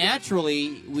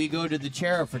 naturally we go to the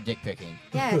chair for dick picking.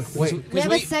 Yes. Wait. We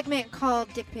have a segment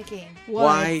called Dick Picking.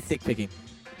 Why dick picking?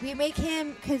 We make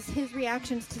him, because his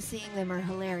reactions to seeing them are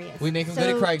hilarious. We make him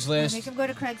go to Craigslist. We make him go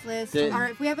to Craigslist. The- Or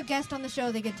if we have a guest on the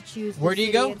show, they get to choose. Where the do you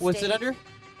city go? and What's state. it under?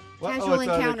 Casual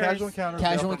encounters. Casual encounters.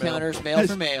 Casual encounters, male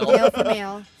for male. Male for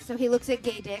male. So he looks at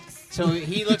gay dicks. So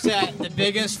he looks at the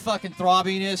biggest fucking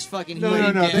throbbingest fucking No.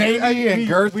 heating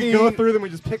dick. We go through them. We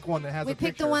just pick one that has We a pick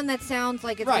picture. the one that sounds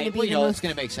like it's going to Right, be well, the you know, most. it's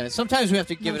going to make sense. Sometimes we have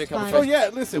to give it a couple fun. Oh tries. yeah,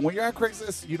 listen. When you're on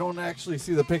Craigslist, you don't actually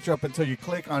see the picture up until you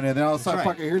click on it. Then all of a sudden, That's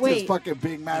right. fucking here's Wait. this fucking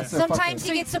big massive. Sometimes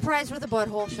fucking, he gets surprised with a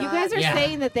butthole shot. You guys are Yeah.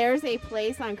 saying that there's a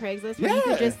place on Craigslist where you Yeah.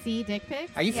 can just see dick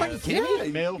pics? Are you fucking kidding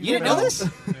me? Male You didn't know this?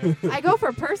 I go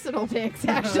for personal pics,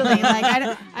 actually.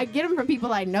 Like I get them from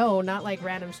people I know, not like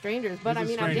random strangers. But I He's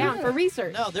a mean, I'm stranger. down for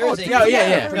research. No, there is a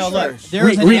yeah. No, look, Sure. there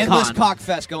is an Recon. endless cock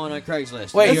fest going on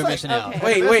Craigslist. Wait, you're it's missing like- out.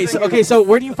 okay. Wait. So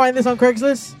where do you find this on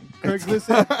Craigslist?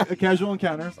 Craigslist casual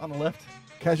encounters on the left.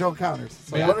 casual encounters.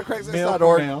 So Male- go to Male for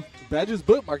Craigslist.org. male. Badger's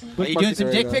bookmark. Are you doing some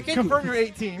dick picking? Confirm you're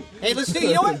 18. Hey, let's do.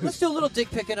 You know what? Let's do a little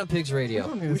dick picking on Pigs I Radio.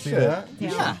 don't need to We see should. that.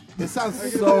 Yeah. It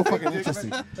sounds so fucking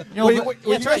interesting. No, Wait, but- wait, that's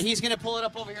you right. guys- He's gonna pull it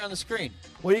up over here on the screen.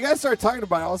 When you guys started talking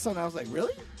about it, all of a sudden I was like,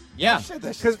 really? Yeah. Shit,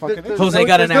 that shit's 'Cause fucking the- interesting. Jose no-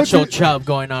 got an there's no actual two- chub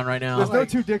going on right now. There's no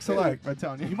two dicks alike. I'm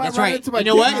telling you. You might That's run right. into my You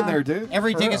know dick what? in there, dude.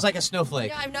 Every For dick real. is like a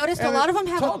snowflake. Yeah, I've noticed a And lot of them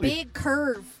have totally. a big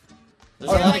curve.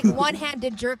 There's Or a lot- like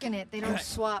one-handed jerk in it. They don't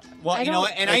swap. Well, you know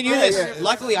what? And I knew Yeah, this. yeah.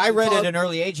 Luckily, I read It's all- at an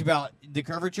early age about the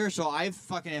curvature, so I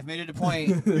fucking have made it a point.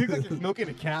 You look like you're milking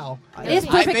a cow. It is I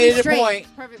perfectly made it a straight. point.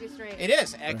 It's perfectly straight. It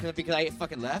is because I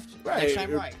fucking left. Right. Next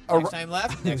time right. A- Next time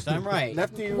left. Next time right.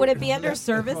 Lefty. Would it be under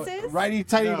services? Righty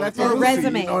tighty, No, lefty or loosey,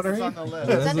 resumes? you know what I It's mean? on the left.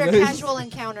 It's under Resumes. casual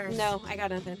encounters. No, I got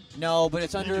nothing. No, but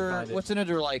it's can under. find it. What's it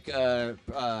under? Like,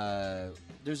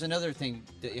 there's another thing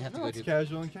that you have to No, go it's to.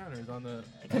 casual encounters on the.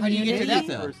 How do you get to that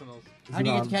though? Personals. How do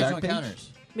you get to on casual Backpage?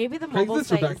 encounters? Maybe the mobile Craigslist or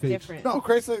site is Backpage? different. No,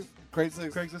 Craigslist.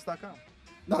 Craigslist.com.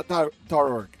 Not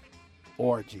 .org.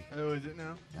 Org. Oh, is it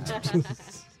now?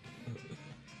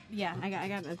 Yeah, I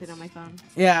got nothing on my phone.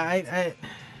 Yeah, I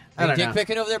Are don't you dick know.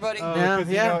 picking over there, buddy? Oh, Yeah, 'cause,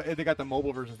 you yeah. know, they got the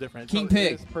mobile versions different. King So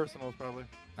Pig. It's personals probably.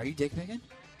 Are you dick picking?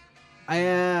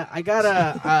 I got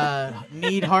a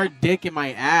need hard dick in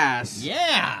my ass.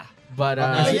 Yeah. But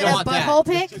No, Is you it don't a want that. butthole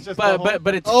pic? It's just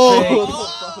but it's Oh. fake.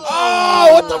 Oh,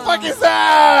 what the fuck is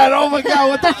that? Oh my god,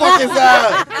 what the fuck is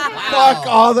that? Fuck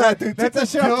all that, dude. Take that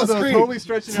shit off the dildo screen. totally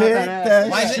stretching out Take that ass. that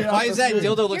Why is shit it? off Why the is that screen.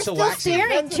 dildo look You're so still waxy?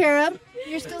 staring, Cherub.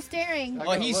 You're still staring.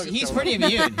 Well, he's Look, pretty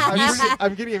immune.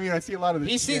 I'm getting immune. I see a lot of this.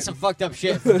 He's seen shit. some fucked up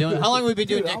shit. From doing, how long have we been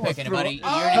doing dick picking? About a year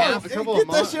and a half. Hey, couple get of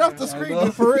that months. shit off the screen, I know.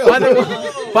 dude, for real.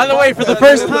 By the way, for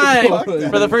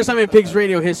the first time in Pigs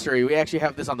Radio history, we actually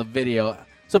have this on the video.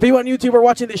 So people on YouTube are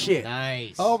watching this shit.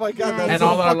 Nice. Oh my god, that's And so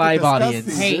all our fucking live disgusting,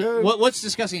 audience. Hey, dude. what's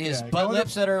disgusting? His Yeah, butt go to-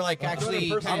 lips that are like Go to actually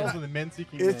personals kind of. and the men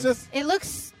seeking It's men. just It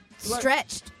looks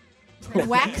stretched and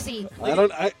waxy. I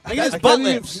don't. I Look at his I butt can't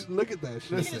even lips. Look at that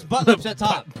shit. Look at his butt lips at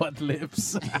top. Butt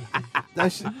lips.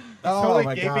 that shit. He's Oh totally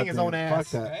my gaping god, his dude. own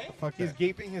ass. Fuck that. Fuck He's that.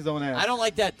 gaping his own ass. I don't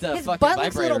like that His fucking butt looks a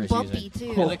vibrator little he's bumpy,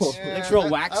 using. too. It looks real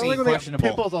waxy, I and look like questionable.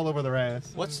 pimples all over their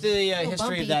ass. What's the history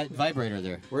bumpy. of that vibrator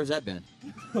there? Where's that been?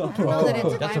 I don't know that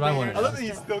it's a That's what I wanted I to love know. that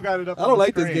you still got it up. I on don't the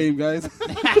like this screen. game, guys.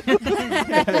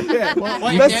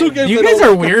 Well, That's two games. You that guys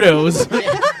don't- are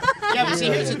weirdos. Yeah, but see,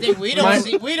 here's the thing: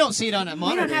 we don't see it on a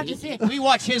monitor. have to see it. We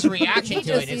watch his reaction He to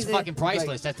just it. It's sees it. fucking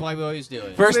priceless. That's why we always do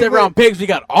it. First ever on Pigs, we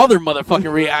got all their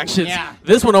motherfucking reactions. Yeah.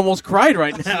 This one almost cried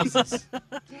right now.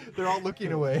 They're all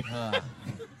looking away.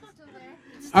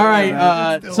 All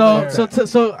right.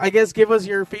 So I guess give us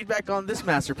your feedback on this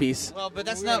masterpiece. Well, but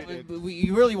that's not.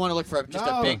 You really want to look for just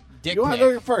a big dick. You want to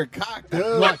look for a cock, dude.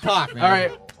 You want cock, man. All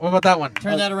right. What about that one?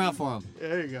 Turn that around for him.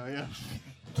 There you go.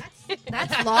 Yeah.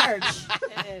 That's large.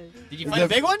 Did you find a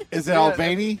big one? Is it all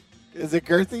veiny? Is it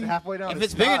girthy? Halfway down. If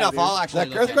it's big enough, I'll actually. Is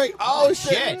that earthquake? Oh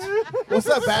shit! What's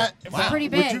up, Bat? It's pretty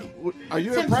big. Are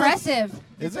you It's impressed? impressive.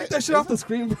 Is Take it? that shit off the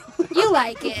screen, bro. You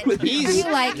like it.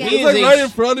 You like it. He's like right in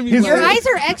front of me. Your like- eyes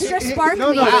are extra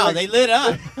sparkly. Wow, they lit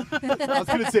up. I was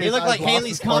gonna say They his look eyes like lost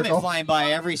Haley's the Comet sparkle. flying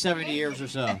by every 70 years or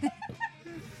so.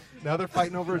 Now they're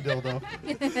fighting over a dildo.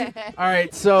 All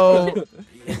right. So,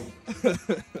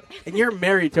 and you're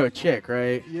married to a chick,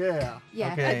 right? Yeah.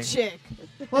 Yeah. Okay. A chick.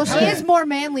 Well, she is more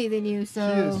manly than you,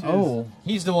 so. Oh.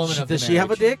 He's the woman of the Does she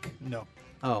have a marriage. dick? No.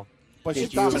 Oh. But she's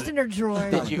It's just dominant. in her drawer.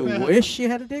 Did you wish she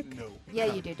had a dick? No. Yeah,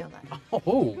 you do, don't lie.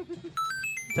 Oh.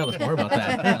 Tell us more about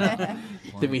that.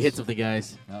 Then we hit something,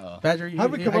 guys. Uh-oh. Badger, you, How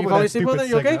did we come are up you with falling that asleep with stupid it?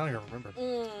 You okay? segment? I don't even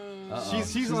remember.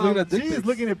 She's She's looking at dick she's pics.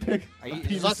 looking at pic.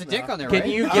 There's lots of dick on there, Can right?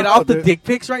 you I get don't off know, the dude. dick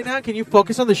pics right now? Can you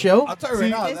focus on the show? I'll tell you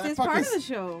right now. This that is fucking part of the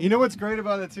show. You know what's great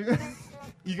about it too?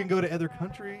 You can go to other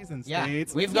countries and Yeah,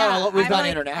 states. we've gone I'm like,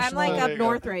 international. I'm like There up you go.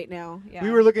 north right now. Yeah. We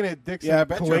were looking at dicks Yeah, I in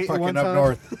bet you're Kuwait fucking one up time.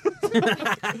 north. You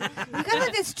got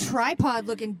like this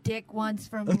tripod-looking dick once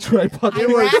from A tripod.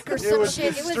 Iraq or it some was shit. It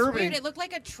was disturbing. weird. It looked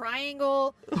like a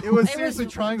triangle. It was It seriously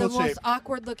triangle the most shaped.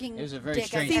 awkward-looking It was a very dick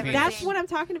strange I've See, ever penis. that's seen. what I'm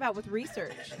talking about with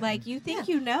research. Like, you think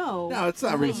you know. No, it's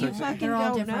not but research. You fucking They're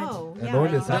all don't different. know. And Yeah,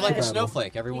 knowing you is They're half like a the battle.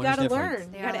 snowflake. You Everyone's gotta different.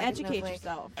 learn. They You are gotta like a educate snowflake.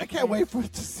 yourself. I can't wait for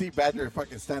to see Badger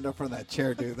fucking stand up from that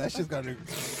chair, dude. That shit's gonna.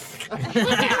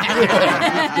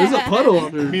 There's a puddle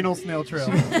under. Mean old snail trail.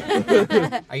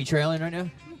 Are you trailing right now?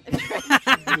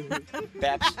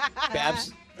 Babs?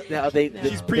 Babs? No,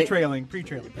 She's pre-trailing.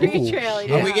 Pre-trailing.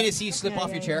 Pre-trailing. Are we going to see you slip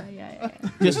off your chair? Yeah.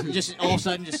 Just all of a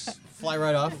sudden, just fly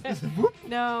right off?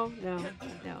 No.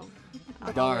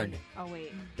 Darn. I'll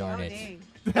wait. Darn Oh, it. dang.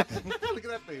 Look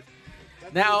at that face.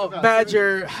 Now,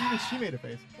 Badger. She made a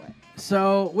face.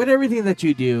 So, with everything that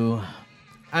you do,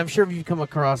 I'm sure you've come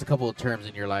across a couple of terms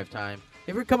in your lifetime.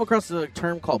 Ever come across a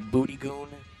term called booty goon?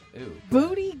 Ooh.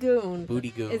 Booty goon. Booty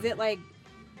goon. Is it like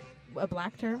a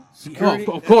black term? Oh,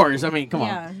 of course. I mean, come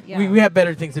Yeah, on. yeah. We have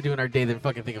better things to do in our day than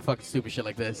fucking think of fucking stupid shit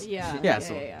like this. Yeah. Yeah,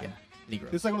 so,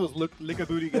 Negro. It's like one of those lick a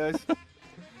booty guys.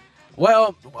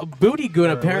 Well, a booty goon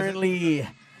apparently,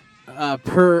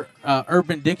 per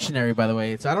Urban Dictionary, by the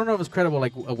way. So I don't know if it's credible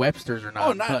like Webster's or not.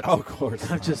 Oh, not. but Oh, of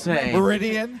course. I'm just saying.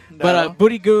 Meridian. But No. a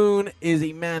booty goon is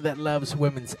a man that loves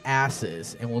women's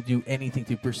asses and will do anything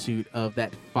to pursuit of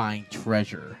that fine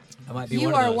treasure. I might be You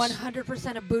one are of those.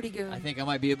 100% a booty goon. I think I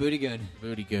might be a booty goon.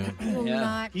 Booty goon. You will Yeah.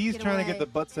 not He's get trying to away. get the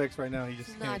butt sex right now. He just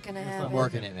It's not can't. gonna It's happen. I'm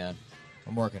working it, man.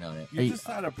 I'm working on it. You're just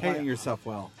not applying yourself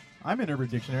well. I'm in Urban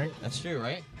Dictionary. That's true,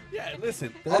 right? Yeah,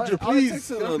 listen. Badger, all it please.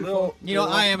 takes is a little. You know,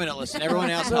 I am going to listen. Everyone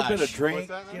else, A little bit of hush. drink, What's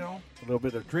that, man? you know, a little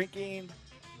bit of drinking,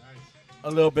 a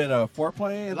little bit of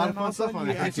foreplay, and lot of then all fun of a stuff sudden on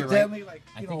you it. I think you're right. accidentally, like,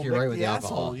 I you think know, you're right lick with the the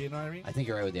alcohol. asshole, you know what I mean? I think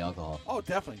you're right with the alcohol. Oh,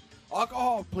 definitely.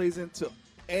 Alcohol plays into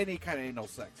any kind of anal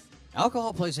sex.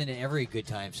 Alcohol plays into every good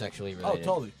time sexually related.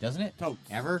 totally. Doesn't it? Totally.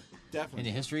 Ever? In Definitely. the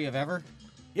history of ever?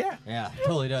 Yeah, Yeah,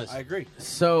 totally does. I agree.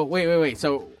 So, wait.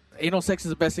 So, anal sex is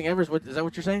the best thing ever? Is that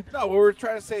what you're saying? No, what we're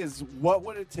trying to say is, what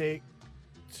would it take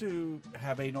to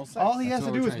have anal sex? All he has That's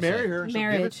to what do we're is trying to marry say. her. and she'll give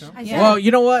it Marriage. to him. I Yeah. said- Well,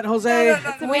 you know what, Jose? When you're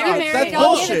That's married, don't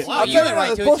bullshit. give it Wow, I'll you tell went you right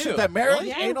that's to it, bullshit. too. That marriage,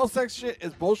 Really? anal sex shit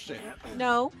is bullshit.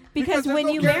 No, Because because there's when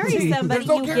no you guarantee. marry somebody, There's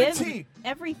no you guarantee. give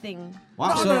everything.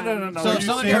 Wow. No, so, no. So Are if you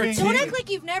someone serious? hurt Don't act like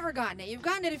you've never gotten it. You've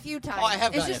gotten it a few times. Oh, I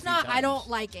have It's gotten it just a few not. I times. don't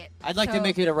like it. I'd like to So,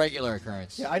 make it a regular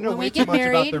occurrence. Yeah, I know When we way get too much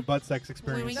about married- their butt sex when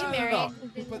experience. we No, get no, married.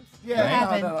 no. What Yeah,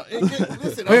 happened? no.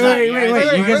 Listen, Wait. I'm You guys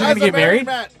are as gonna get a married?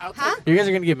 man, I'll Huh? You guys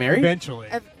are going to get married? Eventually.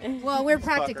 Well, we're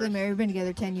practically married. We've been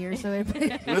together 10 years, so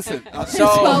Listen,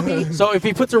 So if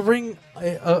he puts a ring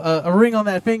on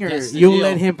that finger, That's the you'll deal.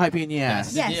 let him pipe you in the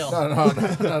ass. That's the Yes.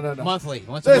 deal. no. Monthly.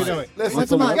 Once a month.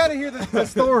 Listen, You got to hear the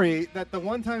story that the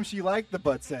one time she liked the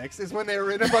butt sex is when they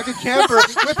were in a fucking camper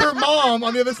with her mom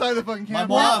on the other side of the fucking camper.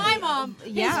 mom. Not my mom.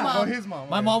 Yeah. His mom. Oh, his mom.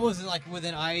 My okay. mom was like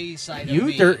within eyesight of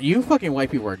me. You fucking white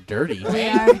people are dirty. We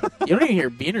are. You don't even hear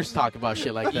beaners talk about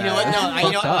shit like that. You know what? No, I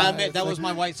Fucked up. admit that was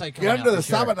my white side coming You're under out. the for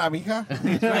sure. sábana, mija.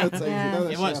 You know, it's like, you know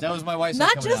It was. shit. That was my white side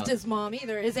Not coming just out. his mom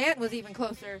either. His aunt was even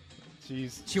closer.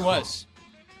 Jeez. She was.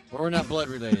 But we're not blood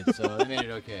related, so they made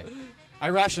it okay. I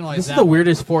rationalized This is that the one.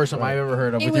 weirdest foursome I've ever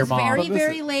heard of It with was your mom. very,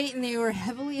 very late, and they were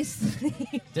heavily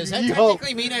asleep. Does that Yo.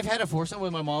 technically mean I've had a foursome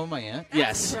with my mom and my aunt?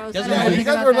 Yes. Gross. Doesn't I don't matter. know You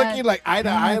guys about were that. looking like eye to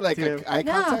eye, like Dude. eye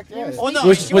No, contact. they were Yeah. Oh, no.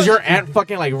 Was she your aunt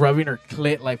fucking like rubbing her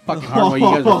clit like fucking hard while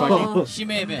you guys were fucking? She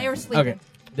may have been. They were sleeping. Okay.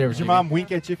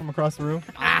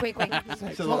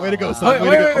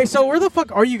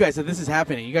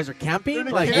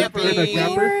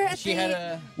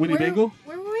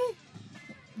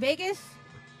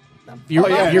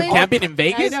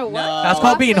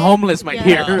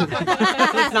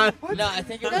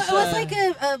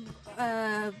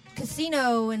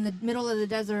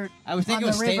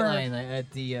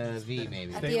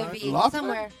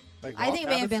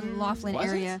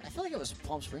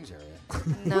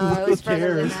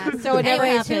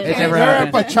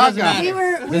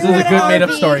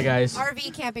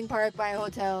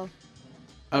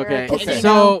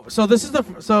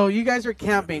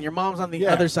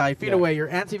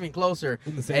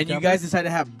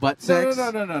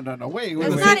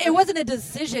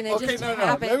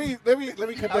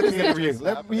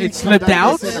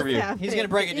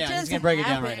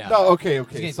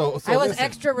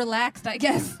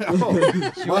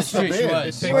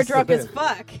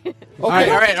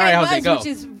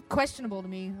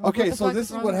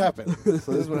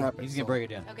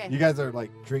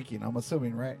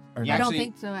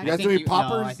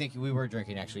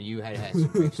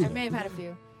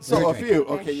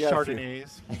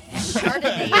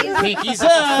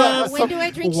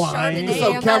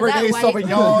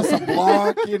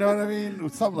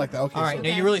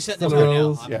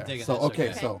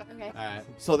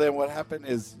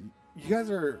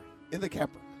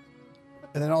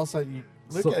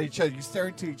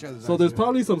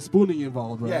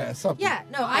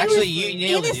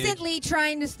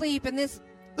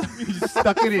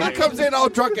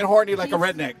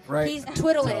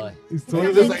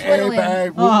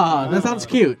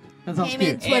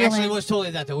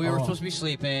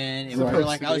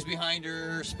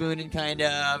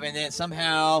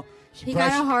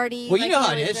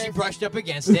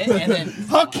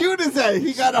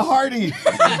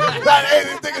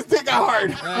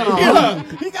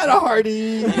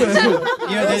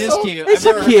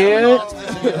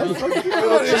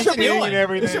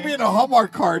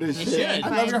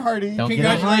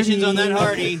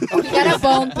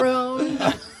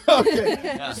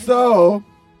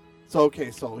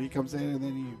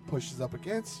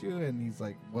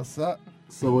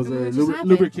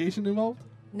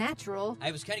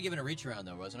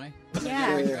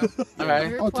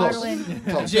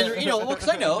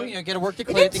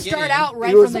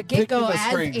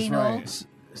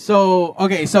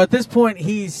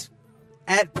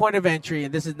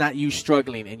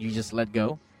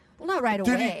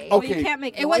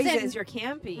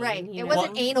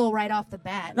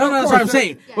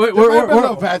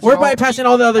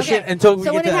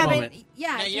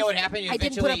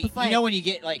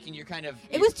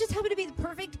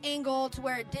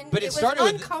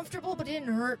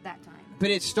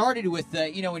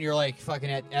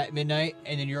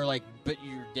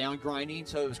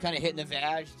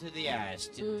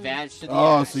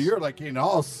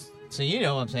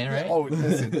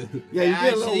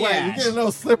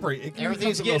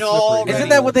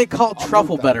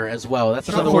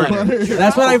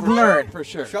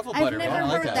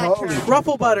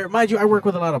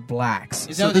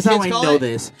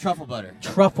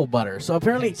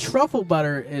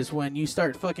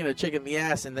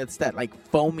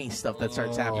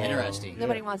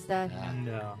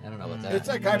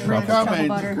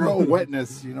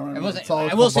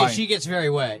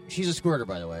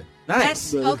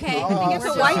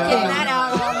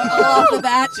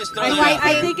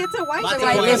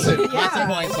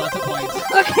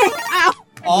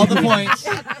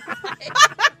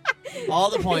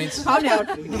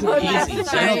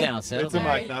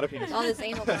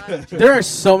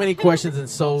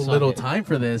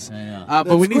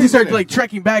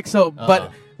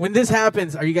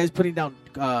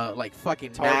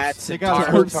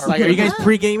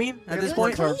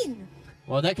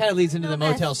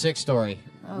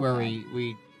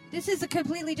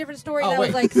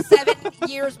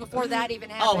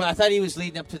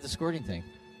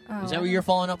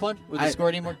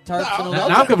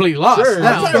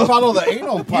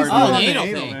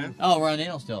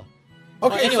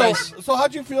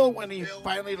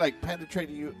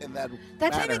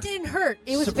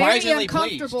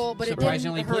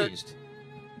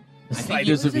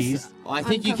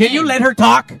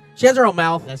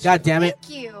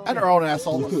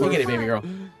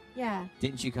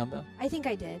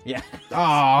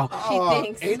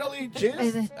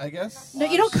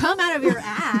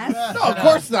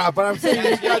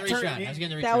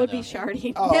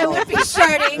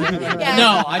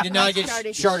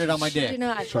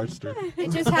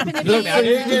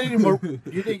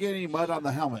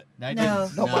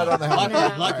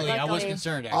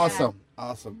 awesome.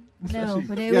 awesome. No,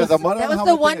 but it Yeah, was, the mud that on was the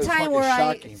helmet one thing is time fucking where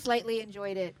shocking. I slightly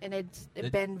enjoyed it, and it's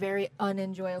been very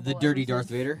unenjoyable. The dirty Darth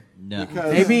Vader? No.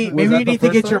 Maybe you need to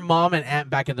get your mom and aunt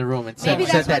back in the room and Maybe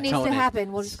set that's that what needs tone to in.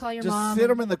 happen. We'll just call your mom. Sit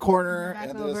them in the corner back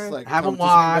and over. just like Have come them just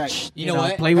hang watch. back. You know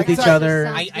what? Play with each other.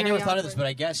 I never thought of this, but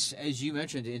I guess, as you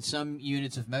mentioned, in some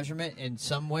units of measurement, in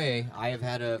some way, I have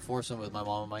had a foursome with my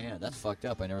mom and my aunt. That's fucked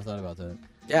up. I never thought about that.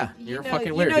 Yeah, you're fucking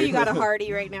You weird. know dude. you got a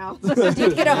Hardy right now.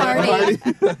 Did get a Hardy.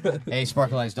 Hey,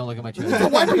 Sparkle Eyes, don't look at my chest. It's a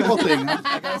white people thing.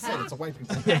 Like I said, it's a white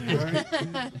people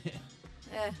thing.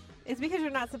 It's because you're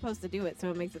not supposed to do it,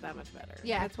 so it makes it that much better.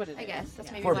 Yeah, that's what it is. I guess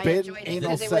that's maybe Forbidden why I enjoyed it.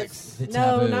 anal because it sex. The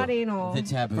No, taboo. not anal. The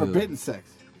taboo. Forbidden sex.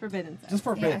 Forbidden sex. Just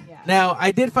forbidden. Yeah. Now,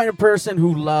 I did find a person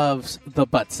who loves the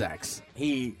butt sex.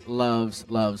 He loves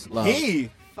He? the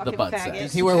Fucking butt faggot. sex.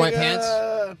 Does he wear white pants?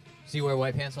 Does he wear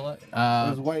white pants a lot? It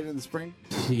was white in the spring.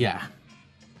 Yeah.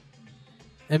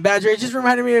 And Badger, it just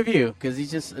reminded me of you because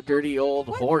he's just a dirty old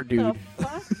whore dude.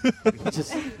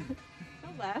 Just-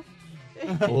 Don't laugh.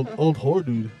 Old whore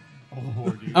dude.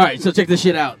 All right, so check this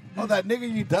shit out. Oh, that nigga,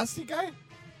 you dusty guy?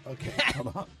 Okay,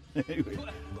 hold on. Anyway.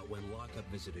 But when Lockup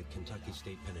visited Kentucky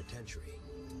State Penitentiary,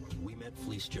 we met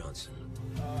Fleece Johnson.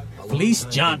 a Fleece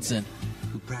longtime Johnson.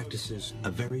 inmate who practices a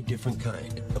very different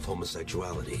kind of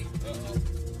homosexuality.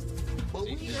 But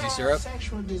we he have syrup?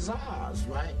 sexual desires,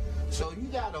 right? So you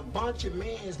got a bunch of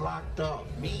men locked up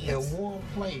in one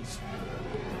place.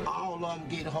 All of them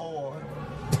get hard.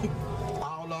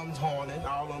 All of them's horny.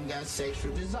 All of them got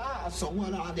sexual desires. So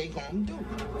what are they gonna do?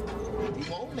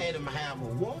 You won't let them have a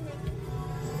woman.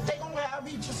 They gonna have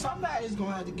each of somebody's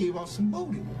gonna have to give up some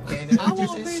booty. And I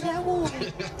won't be that woman.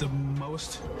 The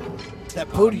most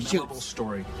booty memorable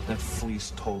story that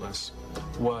Fleece told us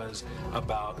was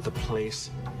about the place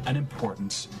and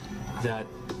importance that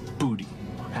booty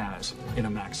has in a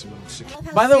maximum security.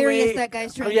 By the serious way, that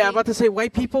guy's trying to yeah, be. I'm about to say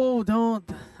white people don't.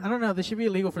 I don't know. This should be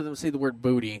illegal for them to say the word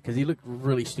booty because he looked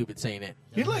really stupid saying it.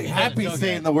 He looked happy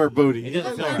saying the word booty.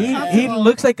 He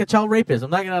looks like a child rapist. I'm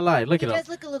not gonna lie. Look He at him. does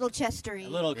look a little chestery. A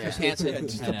little Chris Hansen.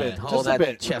 Just a bit. kinda- Oh, that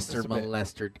bit. Chester Just a bit.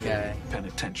 molester guy.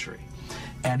 Penitentiary.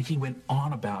 And he went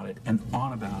on about it and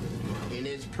on about it. in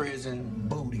his prison,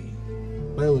 booty.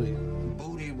 Booty.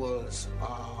 Booty was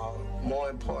more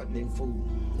important than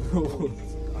food.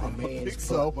 I don't think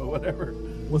so, but whatever.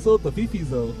 What's up with the Fifis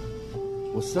though?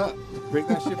 What's up? Bring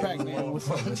that shit back, man. What's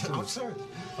up? I'm serious.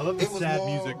 I love the It was sad more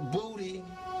music. booty,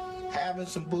 having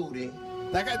some booty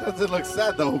That guy doesn't look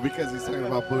sad though because he's talking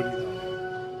about booty.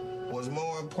 was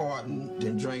more important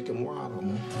than drinking water,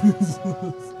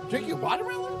 man. Drinking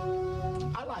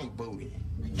watermelon? I like booty.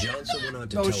 Johnson went on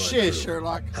to No tell shit, our crew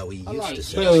Sherlock. how he I used like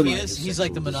to booty. satisfy He's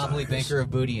like the sexual monopoly desires, banker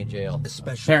of booty in jail.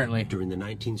 especially Apparently. during the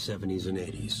 1970s and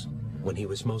 80s, when he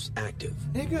was most active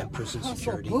Nigga, and prison hustle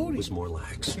security booty. was more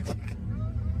lax.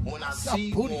 When I Stop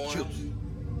see booty one, juice.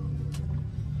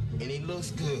 and he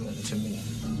looks good to me.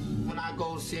 When I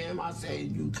go see him, I say,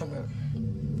 "You come here."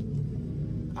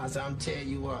 I say, "I'm telling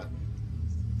you what.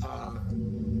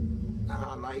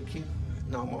 I like you,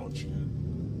 and I want you,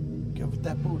 Get with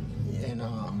that booty. and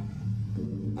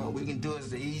we can do it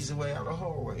the easy way or the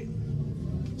hard way.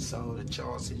 So the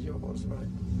choice is yours,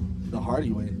 right?" The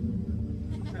Hardy way.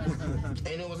 And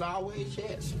it was always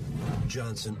yes.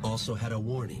 Johnson also had a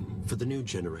warning for the new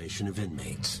generation of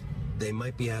inmates. They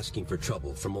might be asking for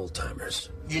trouble from old-timers.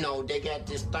 You know, they got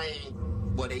this thing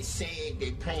where they sag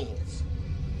their pants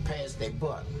past their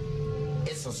butt.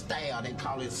 It's a style. They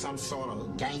call it some sort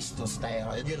of gangster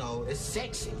style. You know, it's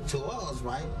sexy to us,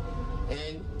 right?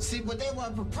 And see, but they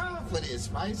weren't prepared for this,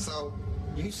 right? So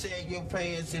you sag your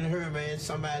pants in her, man,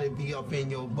 somebody be up in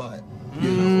your butt.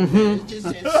 You know, man, it's just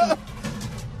that simple.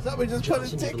 Somebody just put a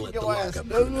Johnson dick even in let the your ass. lockup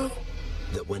No, crew no. know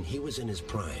that when he was in his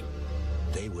prime,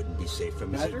 they wouldn't be safe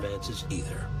from his Badger? advances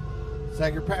either.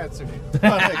 Sag your pants if you.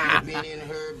 I've been in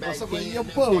her back somebody then your in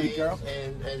them booty, days, girl.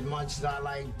 And as much as I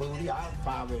like booty, I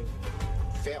probably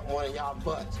felt one of y'all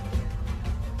butts.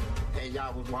 And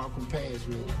y'all was walking past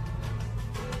me.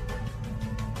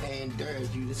 And dared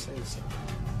you to say something.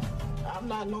 I'm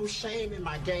not no shame in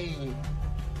my game.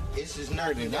 It's just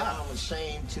nothing that I'm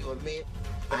ashamed to admit.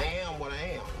 I am what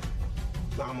I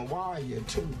am. I'm a warrior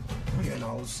too, you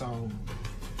know, so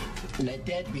let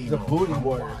that be The known. booty I'm a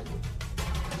warrior.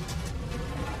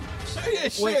 Say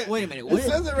that shit. Wait a minute. It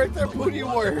says it right there, booty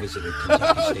warrior. Visited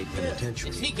Kentucky State Penitentiary.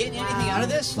 Is he getting anything out of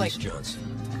this? Like, Fleece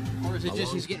Johnson. or is it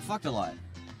just he's getting fucked a lot?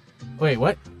 Wait,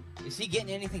 what? Is he getting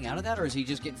anything out of that, or is he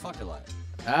just getting fucked a lot?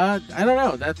 I don't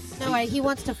know. That's No, he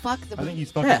wants to fuck the. I think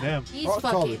he's fucking Yeah. them. He's Oh,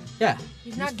 fucking. yeah.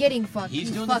 He's not getting fucked. He's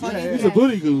He's doing the fucking. fucking. He's a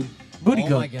booty goon. Booty Oh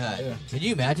goat. my god! Can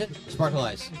you imagine? Sparkle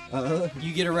Eyes.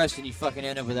 You get arrested and you fucking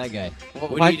end up with that guy.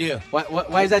 What why, do you do?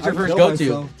 Why is that your I'd first kill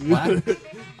go-to?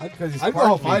 myself. I'd go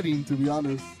all fighting, to be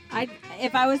honest.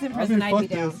 If I was in prison, I'd be fuck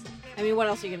down. this. I mean, what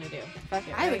else are you gonna do? Fuck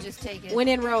it. I would right? just take it. When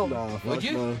in Rome. Nah, Would fuck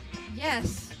you? no.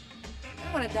 Yes. I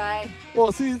don't want to die.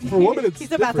 Well, see, for women, it's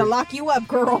He's about to different. lock you up,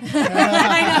 girl.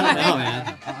 I know,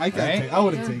 man. I can't Right? take. I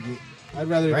wouldn't take it. I'd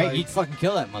rather Right? like, You'd fucking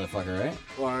kill that motherfucker, right?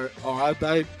 or I'd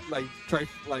like try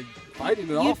like fighting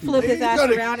it off. You'd flip his ass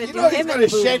around and You do know he's him gonna in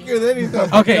the shake booty. you, then he's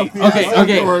gonna Okay, kill the ass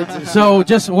afterwards. okay. So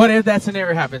just what if that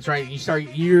scenario happens, right?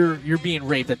 You're being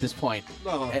raped at this point.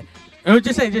 No.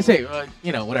 Just say,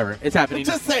 whatever. It's happening.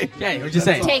 Just say. Yeah, we're just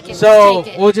saying. Take it, So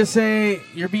take it. we'll just say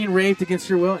you're being raped against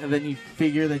your will, and then you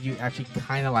figure that you actually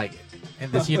kind of like it in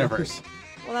this universe.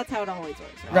 Well, that's how it always works.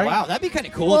 Oh, Right? wow, that'd be kind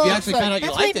of cool if you actually found out you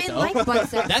That's liked why it, men though. like butt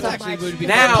sex That's so actually much. would be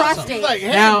Now- awesome. Prostate. Like,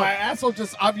 hey, Now- my asshole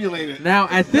just ovulated. Now,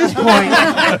 at this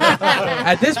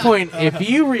point, if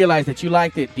you realize that you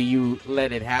liked it, do you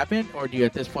let it happen, or do you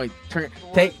at this point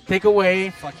take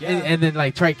away yeah. and then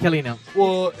like try killing him?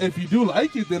 Well, if you do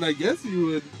like it, then I guess you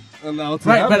would allow it to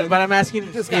Right, happen. but I'm asking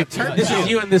if just got turned this down. is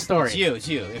you in this story. It's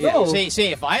you. If, No.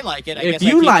 Say if I like it, I guess If I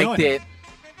you keep liked doing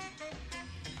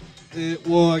it,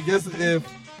 Well, I guess if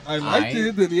I liked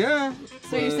it, then yeah.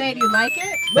 So you're saying you like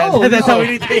it? No, that's no. all we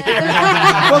need to hear.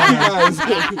 Fuck you guys.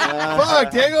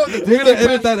 Fuck, Diego. You're gonna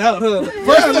edit that out, huh?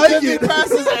 First the Disney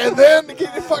passes, and then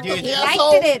get the fuck Dude, up he the Liked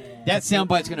asshole. it. that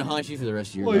soundbite's gonna haunt you for the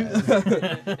rest of your Well,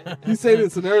 life. you say in a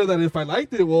scenario that if I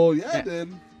liked it, well, yeah,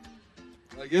 then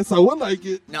I guess I would like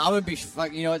it. No, I would be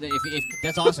fuck. You know what? If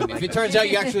that's awesome. If it turns out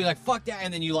you actually like fuck that,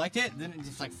 and then you liked it, then it's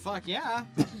just like fuck yeah,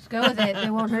 Just go with it.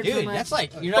 It won't hurt too dude. much. That's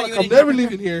like you're not Fuck, even I'm never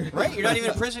leaving here. right. You're not even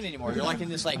in prison anymore. You're like in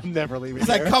this like Never leaving. It's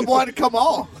like, come one, come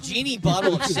all. genie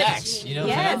bottle of sex. You know?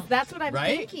 what I'm Yes, saying? that's what I'm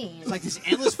Right? thinking. It's like this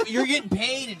endless. You're getting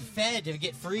paid and fed to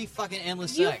get free fucking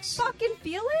endless You sex. fucking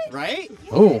feel it? Right?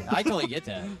 Oh, I totally get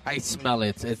that. I smell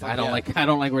it. I Fuck don't yeah. like. I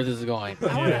don't like where this is going.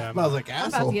 Yeah. Smells like I'm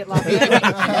about asshole. to get lost.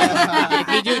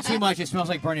 If you do it too much, it smells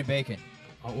like burning bacon.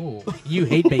 Oh, you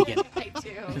hate bacon. I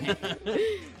do.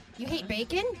 You hate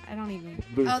bacon? I don't even.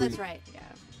 Oh, that's right. Yeah.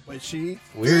 But she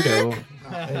Weirdo.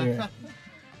 anyway.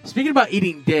 Speaking about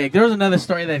eating dick, there was another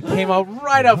story that came out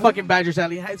right up fucking Badger's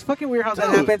alley. It's fucking weird how that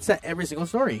Dude. happens to every single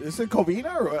story. Is it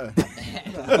Covina or what?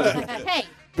 Hey.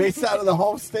 Based out of the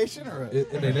home station or what?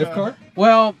 In an F car?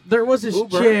 Well, there was this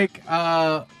Uber. chick,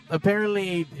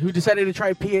 apparently, who decided to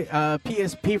try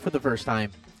PSP for the first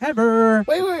time ever.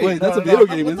 Wait, that's no, a video no,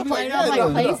 game, what isn't the it? fuck? Like Yeah,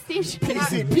 no. PlayStation.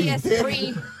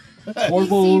 PCP. PS3.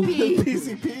 Portable.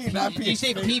 PCP, not Did you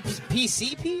say PCP.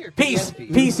 PCP or Peace, PSP?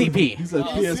 PCP. He said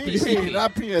PSP. PCP,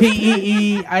 not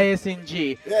PSP.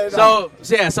 PEEISNG. Yeah, no.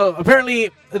 So apparently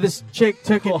this chick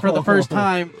took it for the first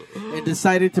time and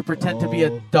decided to pretend to be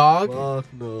a dog.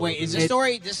 Fuck no. Wait, is this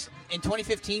story this in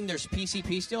 2015? There's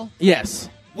PCP still? Yes.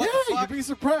 What Yeah, the fuck? you'd be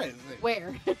surprised.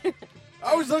 Where?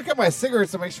 I always look at my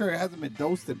cigarettes to make sure it hasn't been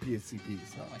dosed in PCP.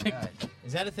 So. Oh my God.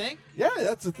 Is that a thing? Yeah,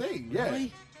 that's the thing. Yeah.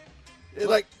 Really?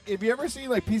 Like, have you ever seen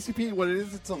like PCP? What it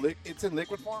is? It's in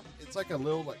liquid form. It's like a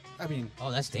little like. I mean,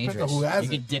 Oh, that's Depends dangerous. on who has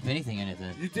You it. can dip anything in it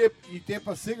then. you dip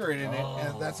a cigarette in it,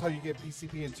 and that's how you get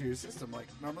PCP into your system. Like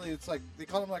normally, it's like they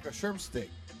call them like a sherm stick.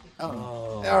 I don't know.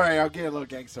 All right, I'll get a little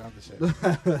gangster on the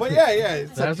shit. But yeah,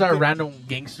 it's That's like, our random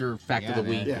gangster fact of the man.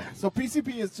 week. Yeah. So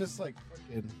PCP is just like,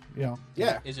 fucking,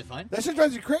 yeah. Is it fun? That shit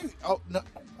drives you crazy. Oh no,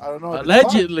 I don't know. if it's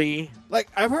Allegedly. fun. Like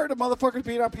I've heard of motherfuckers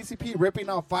being on PCP ripping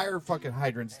off fire fucking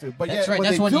hydrants, dude. But That's yeah, right. when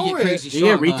That's they when do you get crazy Do you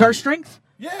get strong. retard strength?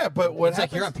 Yeah, but what It's like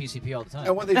happens? you're on PCP all the time.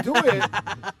 And when they do it,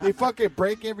 they fucking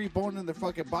break every bone in their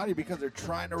fucking body because they're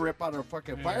trying to rip out a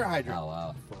fucking fire hydrant. Oh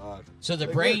wow. Fuck. So the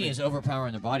They brain good. is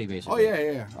overpowering the body Oh basically.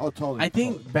 yeah. Oh totally. I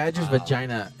think Badger's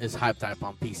vagina is hyped up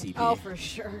on PCP. Oh, for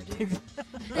sure, dude.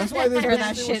 that's why this Tear bitch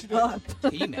that do what shit she do. up.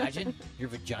 Can you imagine your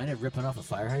vagina ripping off a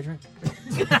fire hydrant?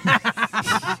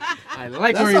 I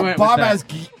like That's where you some went bomb with ass that.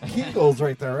 Kegels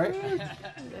right there, right?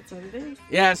 That's what it is.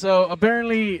 Yeah, so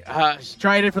apparently she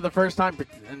tried it for the first time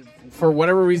and for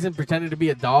whatever reason pretended to be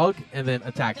a dog and then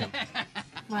attacked him.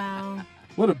 Wow.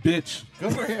 What a bitch.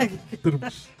 Good for him.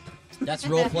 That's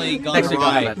role playing gone Next week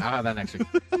I'll have awry. that. I'll have that next week.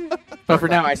 But for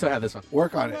now, I still have this one.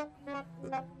 Work on it.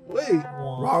 Wait.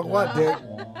 Wrong one, Dick.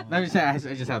 Let me say, I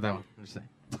just have that one. I'm just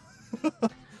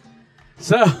saying.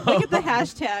 So Look at the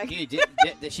hashtag. Dude,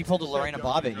 did she pulled a Lorena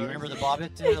Bobbitt. You remember the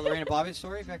Lorena Bobbitt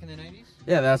story back in the 90s?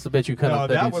 yeah, that's the bitch who cut No, up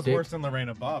the that dude's was dick. worse than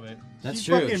Lorena Bobbitt. That's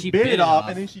she true. fucking She bit bit it it off off.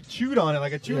 and then she chewed on it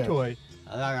like a chew Yeah. toy.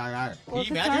 Can Well, you if it's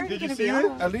imagine? already Did you gonna see be it?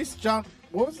 on. At least John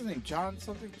what was his name? John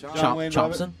something? John Wayne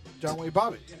Thompson? John Wayne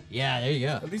Bobbitt. Yeah, there you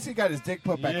go. At least he got his dick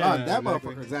put back Yeah, on. That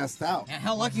exactly. motherfucker's assed out. Man,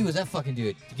 how lucky was that fucking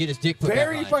dude to get his dick put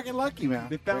Very back on? fucking lucky, man.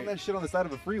 They found that shit on the side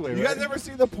of a freeway. You right? guys ever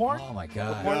see the porn? Oh my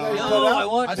god. Porn that he No, put out? I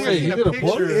want I to. think I seen a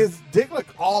picture. His dick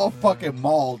looked all fucking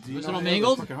mauled. You Was know, it all he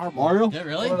mangled? fucking hard Mario? Yeah,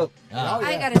 really? Oh,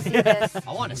 I yeah. gotta see this.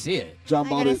 I want to see it. John I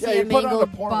gotta Bobbitt. see Yeah, a he put on the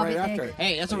mangled porn right Bobbitt after. dick.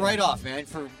 Hey, that's a write-off, man.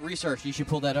 For research, you should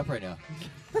pull that up right now.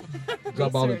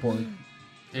 John Bobbitt porn.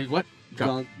 What?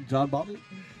 John Bobbitt?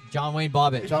 John Wayne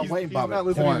Bobbitt. John Wayne He's not Bobbitt.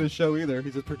 listening Porn. to the show either.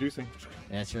 He's just producing.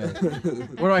 That's right.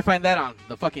 Where do I find that on?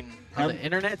 The fucking on the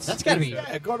internet? That's gotta be.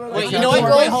 Yeah, go to Wait, like you know what?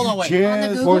 porn. Wait, hold on, wait.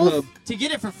 Jazz. Google? To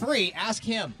get it for free, ask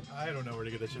him. I don't know where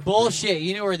to get that shit. Bullshit.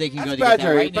 You know where they can go to That's get that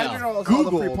Badger. right Badger now. knows all the free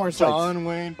Google porn sites. John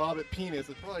Wayne Bobbitt penis.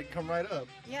 It's probably come right up.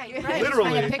 Yeah, you're right. Literally.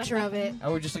 Just find a picture of it.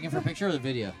 Oh, we're just looking for a picture of the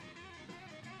video.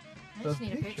 I just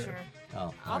need a picture.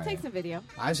 Oh, I'll take some video.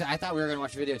 I thought we were gonna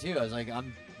watch a video too. I was like,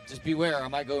 just beware. I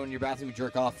might go in your bathroom and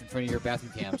jerk off in front of your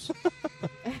bathroom cams.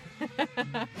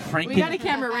 We got a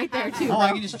camera right there too. Oh, bro.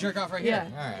 I can just jerk off right Yeah.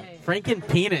 here. All right. Franken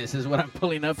penis is what I'm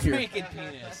pulling up here. Freaking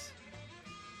penis.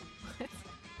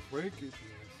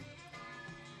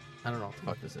 I don't know what the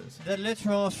fuck this is. The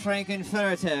literal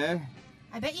Frankenfurter.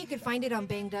 I bet you could find it on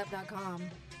bangedup.com.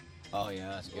 Oh yeah,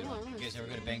 that's a good one. You guys ever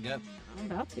go to Banged Up? I'm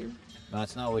about to. No,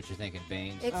 that's not what you're thinking.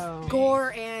 Bangs. It's Oh.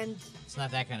 gore and It's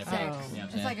not that kind of sex. bang. You know what I'm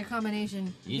It's saying? like a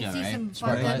combination. You know, see right? some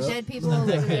Smart fucked up guys. dead people It's not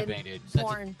that with kind of bang, dude. It's not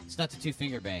porn. it's not the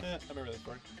two-finger bang. I remember that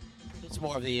part. It's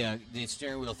more of the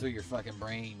steering wheel through your fucking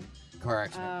brain car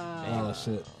accident. Bang. Oh,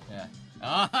 shit. Yeah.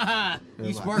 Ah,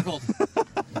 you sparkled.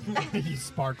 He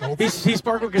sparkled. He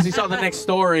sparkled because he saw the next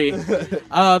story.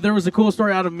 There was a cool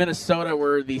story out of Minnesota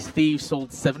where these thieves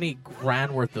sold 70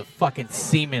 grand worth of fucking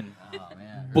semen. Oh,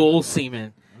 man. Bull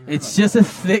semen. It's just as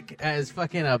thick as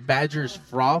fucking a badger's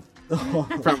froth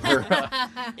from her.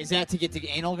 Is that to get the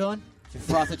anal going? To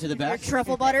froth it to the Your back?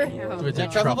 truffle butter? With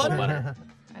that the truffle truffle butter?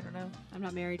 I don't know. I'm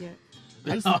not married yet.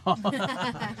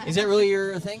 Is that really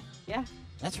your thing? Yeah.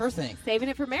 That's her thing. Saving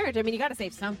it for marriage. I mean, you got to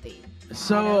save something.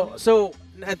 So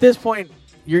at this point,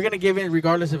 you're gonna give in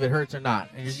regardless if it hurts or not,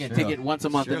 and you're just gonna Sure. take it once a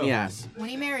month in the Sure. ass. When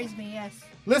he marries me, yes.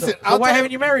 Listen, So why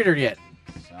haven't you married her yet?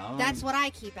 That's what I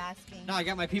keep asking. No, I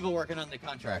got my people working on the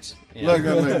contracts. Yeah. Look,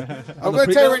 I'm going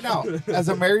to tell you right now, as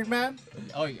a married man,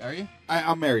 Oh, are you?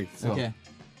 I'm married. So. Okay.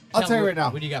 I'll tell you right now.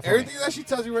 What do you got for everything me? that she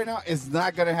tells you right now is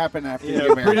not going to happen after you Yeah,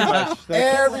 get married. pretty much.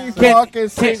 Every Can- fucking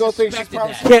single thing she's suspected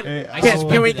promised. that.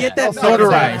 Can we get that I'll second that.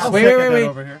 notarized? I'll Wait, second wait, that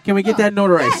over wait. here. Can we get that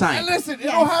notarized And signed? listen,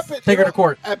 it'll happen. Take her to it'll-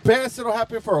 court. At best, it'll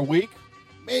happen for a week,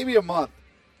 maybe a month.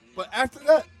 But after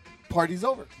that, party's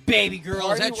over. Baby girl,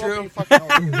 is Party that won't true? be fucking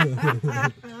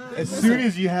over. As soon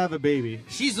as you have a baby.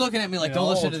 She's looking at me like, Yeah, don't all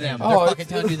listen to them. ten. They're Oh, fucking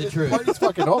telling you the truth. Party's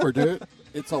fucking over, dude.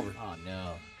 It's over. Oh,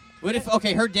 no. What if,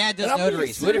 okay, her dad does And I'm being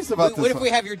notaries. What if, serious about what this if we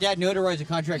one. have your dad notarize a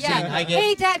contract saying, Yeah. I get...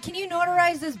 Hey, Dad, can you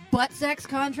notarize this butt sex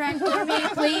contract for me,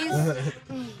 please?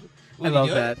 I love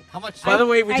that. How much? By the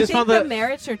way, we I just think found the the.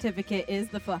 marriage certificate is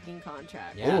the fucking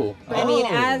contract. Yeah. Ooh. But I mean,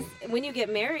 Oh. as when you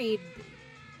get married,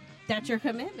 that's your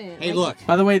commitment. Hey, Like, look.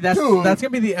 By the way, that's Dude. gonna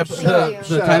be the Thank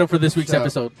you. the title for this week's Shut up.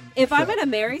 episode. if I'm gonna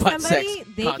marry Butt somebody, sex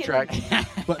they contract.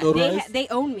 But can notarized? they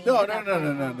own me. No, at no, that no, point.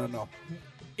 no, no, no, no.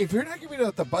 If you're not giving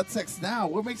up the butt sex now,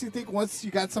 what makes you think once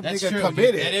you got some That's nigga true.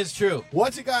 committed? That is true.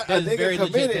 Once you got a That is a very nigga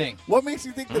legit committed, thing. what makes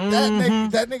you think that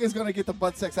that nigga's gonna get the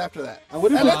butt sex after that? And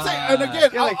what if And let's say, and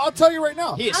again, I'll tell you right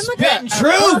now. He is I'm spitting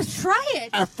gonna truth. try it.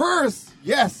 At first,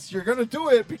 yes, you're gonna do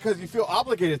it because you feel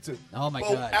obligated to. Oh, my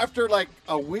But God. after like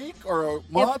a week or a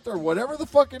month or whatever the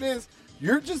fuck it is,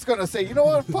 you're just gonna say, you know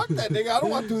what, fuck that nigga. I don't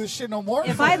want to do this shit no more.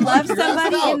 If I love You're assed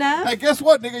somebody out. enough- and guess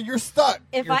what, nigga, you're stuck.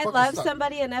 If You're I fucking love stuck.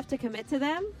 somebody enough to commit to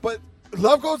them, But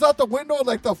love goes out the window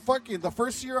like the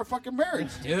first year of fucking marriage.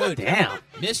 Dude, Damn.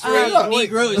 Mystery Straight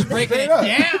Negro is breaking it Straight up.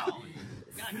 down.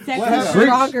 sex What is happened?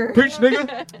 stronger. Preach,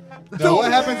 nigga. Now,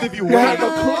 what happens if you You have wait?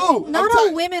 no clue. Not I'm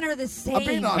all women are the I'm being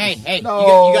same. honest. Hey,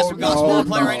 No, you got some gospel no, to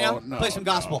play right no, now? no, Play some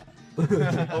gospel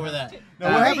over that.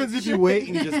 Now, what happens if you wait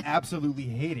and you just absolutely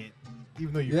hate it,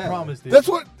 even though you Yeah. promised it? That's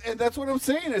what I'm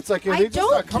saying. It's like if I they just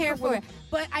don't not care comfortable for it,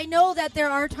 but I know that there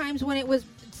are times when it was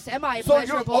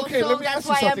semi-pleasurable, okay, so let me that's ask you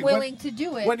why I'm something. willing to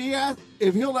do it. When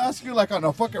if he'll ask you like on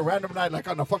a fucking random night, like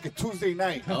on a fucking Tuesday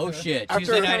night. Oh, shit. After-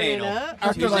 Tuesday night anal.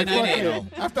 After Tuesday like night anal.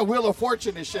 fucking, after Wheel of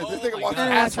Fortune and shit, this nigga my wants God.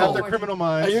 the After asshole. Criminal Are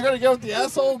Minds. you gonna get with the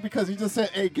asshole because he just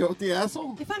said, "Hey, get with the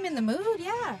asshole"? If I'm in the mood,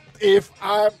 yeah. If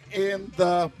I'm in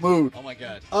the mood. Oh, my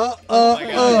God.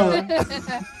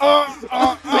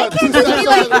 Kids would be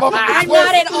like, I'm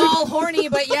not at all horny,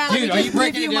 but yeah, let Dude, me are just you give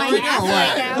breaking you it down my right now or ass what?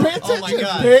 right now. Pay Oh, my attention.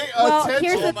 God. Pay Well, attention.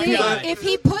 here's the Oh my thing. God. If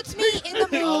he puts me in the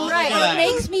mood Oh, my Right. Or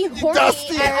makes me horny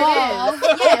Dusty. at all.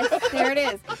 Yes, there it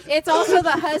is. It's also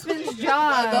the husband's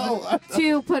job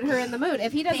to put her in the mood.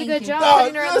 If he does a good job No,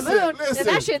 putting her in the listen, mood, listen.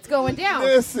 then that shit's going down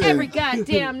Listen. every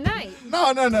goddamn night.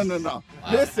 No.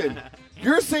 Listen,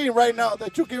 you're saying right now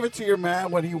that you give it to your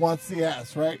man when he wants the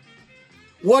ass, right?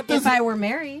 What does If I were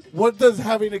married. What does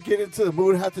having to get into the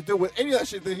mood have to do with any of that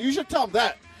shit? Then you should tell him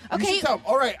that. You Okay. should tell him,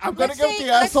 all right, I'm going to Let's give say-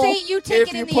 the asshole let's say you take if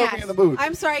it you in the put ass. me in the mood.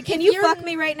 I'm sorry. Can If you you're- fuck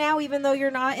me right now, even though you're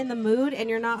not in the mood and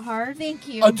you're not hard? Thank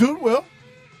you. A dude will.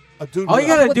 A dude All will. you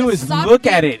gotta With do the is soft look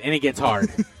dick. at it, and it gets hard.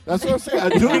 That's what I'm saying. A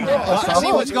dude will.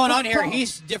 See what's going on here.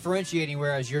 He's differentiating,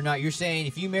 whereas you're not. You're saying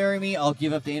if you marry me, I'll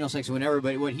give up the anal sex whenever.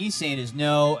 But what he's saying is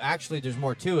no. Actually, there's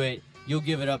more to it. You'll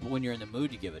give it up when you're in the mood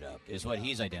to give it up. Is what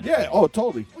he's identifying. Yeah. Oh,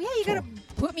 totally. Well, yeah, you gotta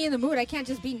put me in the mood. I can't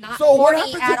just be not So what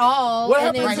horny happens at if- all. what and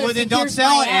happens Right, just, well, then don't here's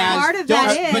sell my it ass. as. Part of don't,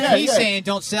 that is- but Yeah, he's yeah. saying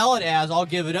don't sell it as. I'll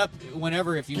give it up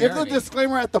whenever if you Give marry the me.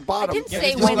 disclaimer at the bottom. I didn't Give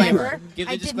say the disclaimer. whenever. Give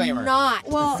the I disclaimer. did not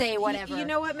Well, say whatever. You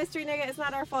know what, Mystery Nugget? It's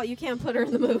not our fault. You can't put her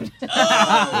in the mood.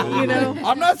 Oh. You know?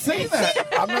 I'm not saying that.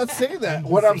 I'm not saying that.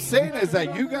 What I'm saying is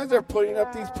that you guys are putting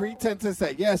up these pretenses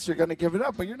that yes, you're going to give it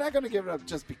up, but you're not going to give it up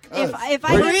just because. If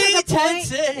I get to the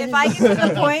point, if I get to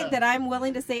the point that I'm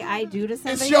willing to say I do to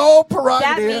somebody, it's your that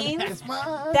prerogative. means It's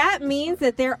mine. that means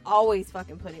that they're always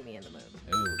fucking putting me in the mood.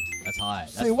 Ooh, that's hot.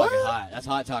 That's Say fucking what? hot. That's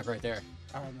hot talk right there.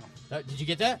 I don't know. Did you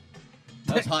get that?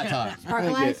 That was hot talk.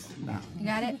 Sparkle I eyes? get- You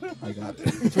got it? I got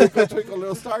it. Twinkle, twinkle,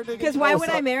 little star. nigga. Because why Oh, would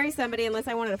so- I marry somebody unless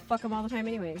I wanted to fuck them all the time,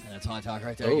 anyways? And that's hot talk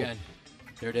right there Oh. again.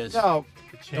 There it is. No,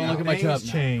 Don't look at my chub.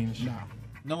 Change.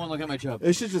 No one look at my chub.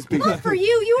 it should just be. Good for you.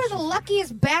 You are the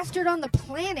luckiest bastard on the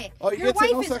planet. Oh, you Your get to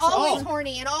know wife is sex- always oh.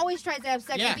 horny and always tries to have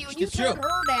sex Yeah, with you, and you it's turn true.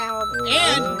 her down.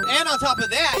 And on top of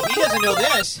that, he doesn't know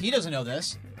this. He doesn't know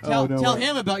this. Tell, Oh, no tell way.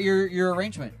 him about your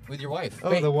arrangement with your wife.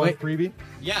 Oh, Wait, the one wait. freebie?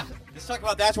 Yeah, let's talk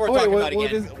about that's what Oh, we're wait, talking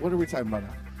what, about again. what are we talking about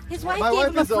now? His wife My gave wife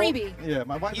him a is the freebie. Yeah,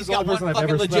 my wife He's is the got only person one I've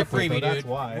ever fucking slept legit with, freebie, so that's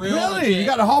dude. why. Real Really? legit. You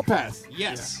got a hall pass?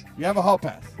 Yes. You have a hall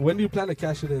pass? When do you plan to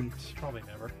cash it in? Probably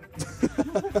never. He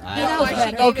knows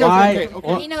better. Okay, Why-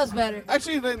 okay. He knows better.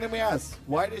 Actually, let me ask.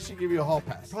 Why did she give you a hall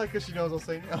pass? Probably because she knows I'll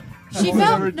say no. She I'll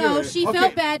never felt do no. it. She Okay.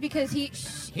 felt bad because he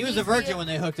He was a virgin when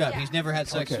they hooked up. Yeah. He's never had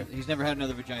sex. Okay. He's never had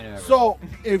another vagina ever. So,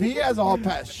 if he has a hall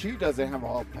pass, she doesn't have a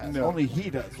hall pass. No. Only he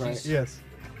does, right? Yes.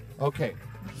 Okay.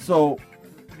 So,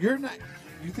 you're not.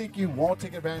 You think you won't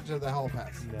take advantage of the hall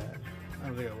pass? Nah, I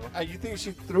don't think I will. You think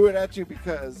she threw it at you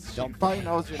because she probably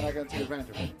knows you're not going to take advantage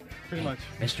of it? Pretty much.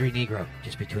 Mystery Negro,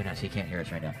 just between us. He can't hear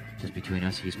us right now. Just between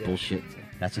us, he's bullshit.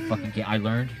 That's a fucking game. I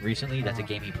learned recently that's a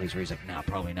game he plays where he's like, nah,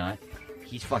 probably not.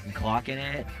 He's fucking clocking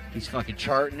it. He's fucking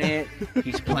charting it.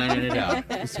 He's planning it out.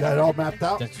 He's got it all mapped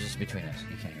out? That's just between us.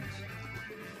 He can't hear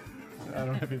us. I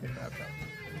don't have anything mapped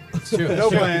out. It's true. No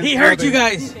plan. He heard you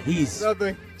Nothing. guys. He's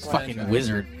Nothing. fucking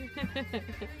wizard.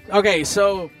 Okay,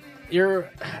 so your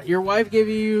wife gave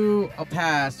you a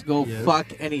pass to go Yes. fuck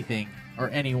anything or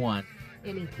anyone.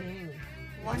 Anything.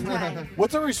 one time.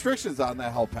 What's the restrictions on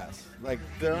that hall pass? Like,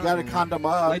 you got to condom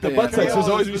up. Like the and- butt sex, there's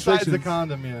always Besides the restrictions.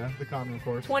 condom, yeah. The condom, of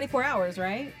course. 24 hours,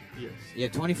 right? Yes. Yeah,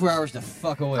 24 hours to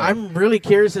fuck away. I'm really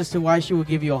curious as to why she would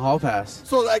give you a hall pass.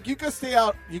 So, like, you can stay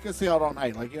out. You can stay out all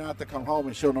night. Like, you don't have to come home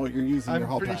and she'll know you're using your I'm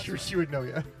hall pretty pass. sure she would know,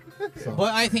 yeah. So.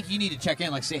 But I think you need to check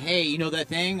in, like say, hey, you know that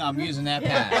thing? I'm using that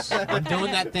pass. I'm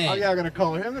doing that thing. Oh, yeah, I'm going to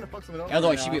call her. Hey, I'm going to fuck someone else.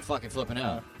 Otherwise, right she'd now. be fucking flipping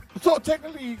out. So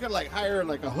technically, you could like hire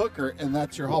like a hooker, and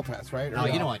that's your hall pass, right? No,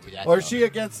 you don't want to do that. Or though. is she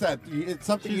against that? It's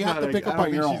something She's you have not to pick I up don't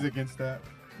on think your she's own. against that,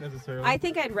 necessarily. I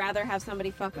think I'd rather have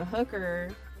somebody fuck a hooker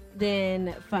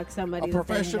than fuck somebody. A that they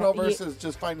professional want- versus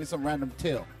just finding some random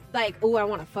till. like, oh, I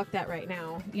want to fuck that right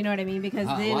now. You know what I mean? Because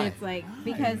then why? it's like,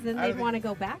 because then I they don't want to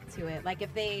go back to it. Like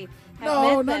if they have No,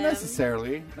 met not them,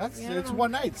 necessarily. That's Yeah. it's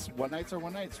one nights. One nights are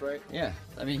one nights, right? Yeah,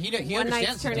 I mean he one nights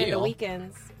understands turn the into deal.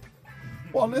 weekends.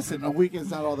 Well, listen, a weekend's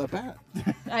not all that bad.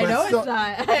 I know still- it's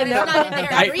not. But it's not in their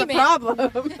That's the agreement.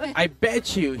 problem. I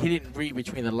bet you he didn't read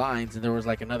between the lines, and there was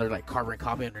like another like carbon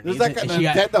copy underneath There's like it, and, an she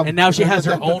addendum. and now she has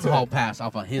her There's an own addendum. hall pass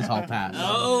off of his hall pass.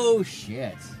 Oh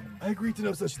shit! I agreed to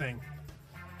no such thing.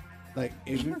 Like,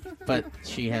 if you, But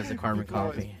she has the carbon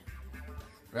copy.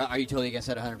 Are you totally against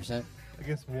that 100%? I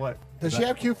guess what? does she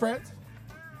have cute friends?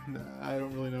 No, I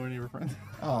don't really know any of her friends.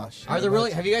 Oh shit! Are there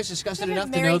really? Have you guys discussed it You've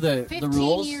enough been to know married the 15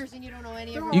 rules? years and you don't know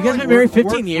any of You her guys been married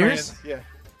 15 Work years? friends, Yeah.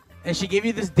 And she gave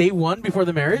you this day one before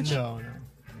the marriage? No, no.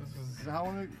 This is how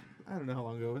long? I don't know how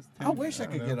long ago it was. 10, I wish I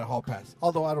don't could know. get a hall pass.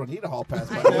 Although I don't need a hall pass.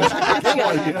 But I wish I could get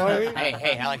one. You know what I mean?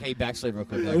 Hey, I like how you backslid real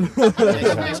quick.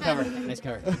 There. nice cover. Nice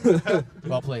cover.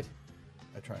 Well played.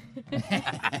 I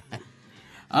tried.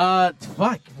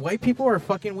 Fuck. White people are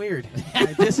fucking weird.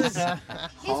 This is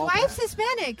His wife's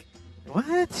Hispanic.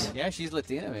 what? Yeah, she's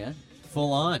Latina, man.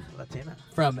 full on. Latina.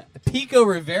 From Pico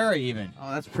Rivera, even.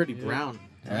 Oh, that's pretty brown.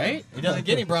 Right? It doesn't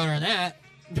get any browner than that.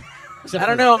 I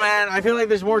don't know, man. I feel like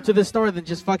there's more to this story than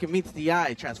just fucking meets the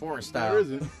eye, Transformers style. There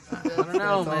isn't. I don't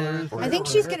know, man. I think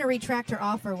she's gonna retract her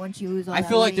offer once you lose all I that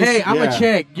feel like weight. Hey, I'm a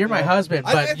chick. You're my husband,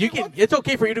 but you can. It's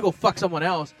okay for you to go fuck someone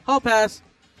else. I'll pass.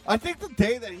 I think the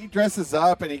day that he dresses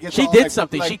up and he gets She all, did like,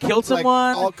 something. Like, She killed like,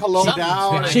 someone. all cologned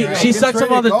out. She and she gets sucked ready some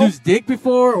to other go. dude's dick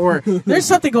before, or there's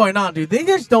something going on, dude. They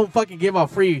just don't fucking give out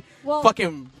free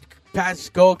fucking pass,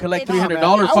 go collect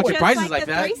 $300 fucking prizes like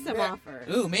that.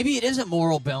 Ooh, maybe it is a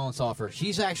moral balance offer.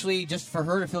 She's actually just for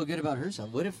her to feel good about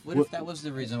herself. What if that was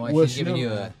the reason why she's giving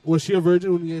you a? Was she a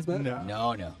virgin when you guys met?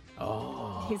 No.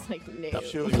 Oh. He's like, no.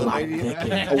 She was a lady,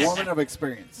 a woman of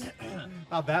experience.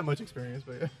 Not that much experience,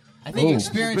 but. I think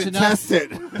experience been enough.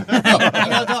 tested.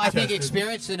 I think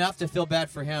experience enough to feel bad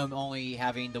for him only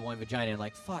having the one vagina. And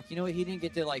like, fuck, you know what? He didn't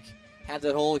get to like have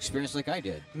that whole experience like I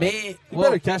did. Me, You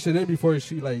better cash it in before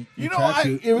she like. You know,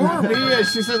 if it were me,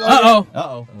 she says,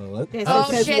 Uh-oh. What?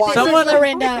 Oh shit! This Someone- is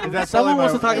Lorinda. Someone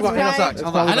wants to talk about It's Hannah right. Socks.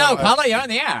 Hold on. Hello, caller, you're on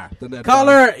the air.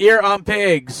 Caller, you're on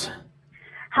Pigs.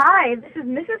 Hi, this is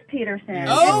Mrs. Peterson.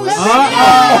 Oh,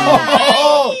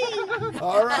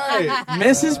 all right.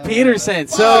 Mrs. Peterson.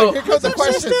 So, here comes the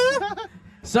question.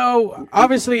 So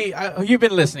obviously you've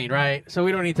been listening, right? So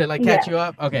we don't need to like catch you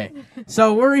up. Okay.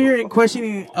 So we're here in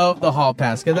questioning of the hall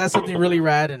pass because that's something really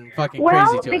rad and fucking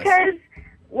crazy to us. Because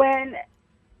when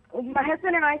my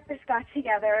husband and I first got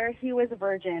together, he was a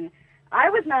virgin. I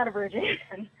was not a virgin.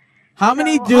 How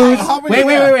many dudes?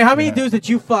 Wait. How many dudes did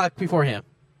you fuck before him?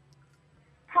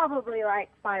 Probably like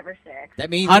 5 or 6. That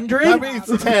means 100? That means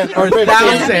 10 or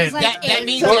 1,000. That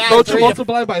means Don't you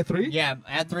multiply by 3? Yeah,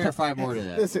 add 3 or 5 more to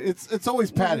that. Listen, it's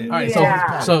always padded. All right,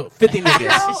 Yeah. so 50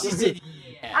 niggas. She said,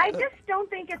 I just don't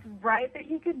think it's right that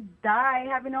he could die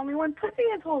having only one pussy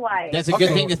his whole life. That's a good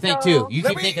thing to think too. You Let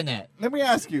keep me- thinking that. Let me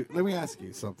ask you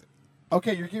something.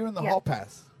 Okay, you're giving the hall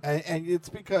pass, and it's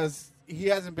because he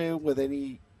hasn't been with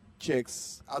any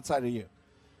chicks outside of you,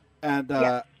 and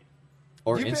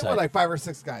Or you've inside. been with like 5 or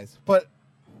 6 guys, but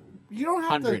you don't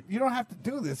have 100. to. You don't have to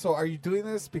do this. So, are you doing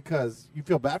this because you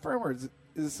feel bad for him, or is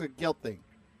this a guilt thing?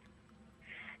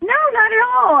 No, not at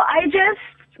all. I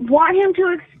just want him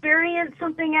to experience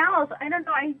something else. I don't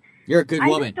know. You're a good I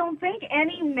woman. just don't think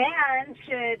any man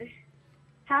should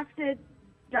have to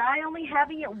die only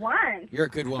having it once. You're a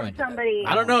good woman. Somebody.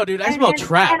 I don't know, dude. I smell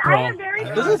trap, and bro. I am very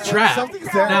This is trap. Something's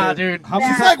there. Nah, dude.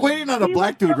 She's like waiting on a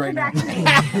black dude right now.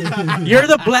 You're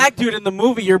the black dude in the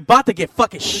movie. You're about to get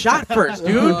fucking shot first,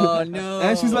 dude. Oh no.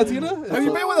 And she's Latina? Have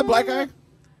you been with a black guy?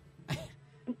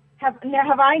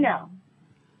 Have I no?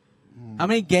 How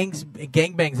many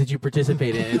gangbangs did you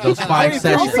participate in those How 5 many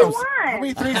sessions? threesomes? How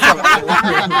many threesomes?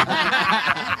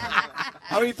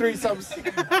 How many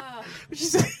threesomes?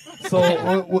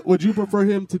 So, would you prefer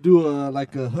him to do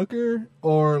like a hooker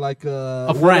or like a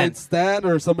friend. one-night stand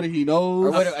or somebody he knows?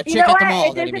 Or what, a You chick know at the what?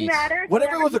 mall It that he doesn't meets. matter. What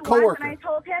if it was a coworker? And I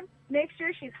told him, make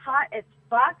sure she's hot as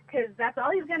fuck, because that's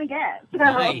all he's gonna get. So.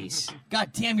 Nice.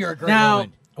 God damn, you're a great Now,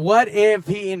 woman. what if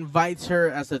he invites her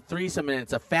as a threesome and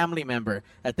it's a family member?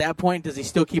 At that point, does he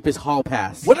still keep his hall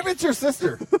pass? What if it's your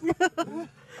sister?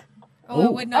 Oh,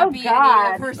 it would not Oh, be God.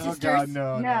 any of her Oh sisters. God,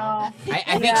 no. No. I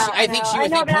think Yeah, I think she no. would I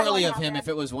know think that poorly won't of him happen. if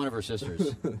it was one of her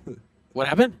sisters. What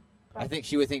happened? I think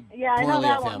she would think Yeah, I know poorly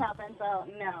that of won't him. happen. So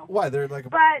no. Why? They're like.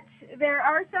 But there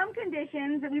are some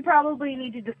conditions that we probably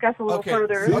need to discuss a little Okay.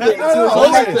 further. See, Okay, no, so no, there's okay.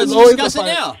 always- Let's there's always discuss a it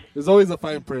fine- now. There's always a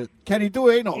fine print. Can he do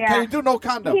anal? Yeah. Can he do no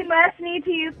condom? He must need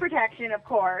to use protection, of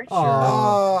course.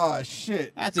 Oh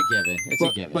shit! That's a given. It's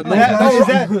a given. But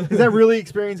Is that really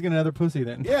experiencing another pussy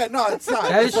then? Yeah, no, it's not.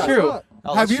 That It's is not. true.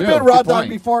 Oh, Have that's you true. been raw Good dog point.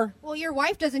 before? Well, your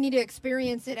wife doesn't need to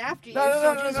experience it after you.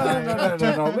 No. so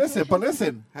just-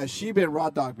 Listen. Has she been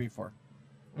raw dog before?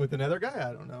 With another guy?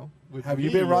 I don't know. With Have you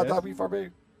me, been raw yes. dog before,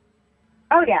 babe?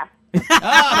 Oh yeah. Then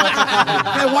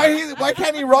why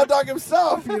can't he raw dog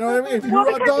himself? You know what I mean? If you Well,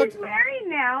 raw because dog. he's married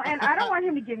now, and I don't want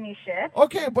him to give me shit.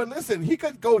 Okay, but listen, he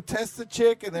could go test the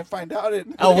chick and then find out it.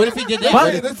 Oh, what if he did that?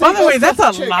 By, Let's by say the way, he that's goes a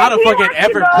test the chick. lot of If he fucking wants to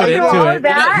effort go put through into all it. of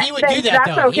that, he would do then that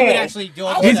that's though. He would okay. actually do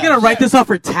all He's that. gonna write this off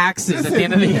for taxes at the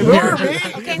end of the If it year. were me, Okay,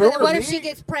 if it but were what if me- she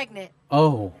gets pregnant?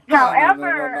 Oh,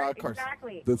 However, of course.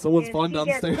 exactly. Then someone's If falling he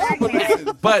gets downstairs.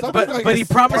 pregnant- but Somebody's but gonna but he get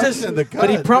promises punched in the but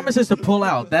he gut. promises to pull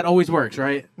out. That always works,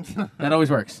 right? That always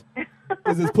works.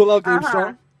 Is his pull-out game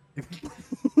strong?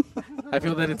 I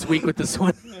feel that it's weak with this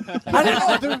one. I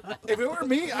don't know, dude. If it were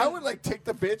me, I would like take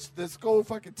the bitch. Let's go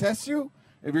fucking test you,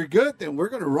 If you're good, then we're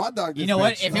gonna raw dog. This You know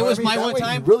what? bitch, If you it was what I my mean? one That way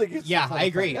you time, really get yeah, some I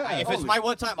agree. fun. Yeah, If it's holy- my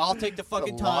one time, I'll take the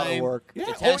fucking a lot of time work. to Yeah,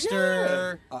 test oh,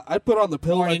 her. I put on the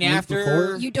pill Morning like a week after.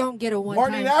 before. You don't get a one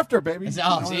Morning time. after, baby. It's You know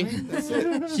all, what I see? mean? That's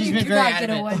it. She's You been do very not get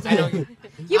a adamant. one I time. don't,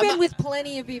 You've been with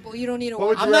plenty of people. You don't need a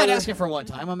one I'm not asking for one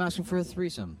time. I'm asking for a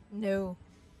threesome. No,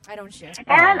 I don't share.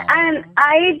 And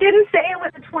I didn't say it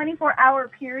was a 24-hour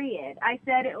period. I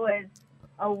said it was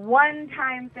a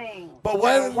one-time thing. But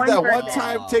what if One that person. one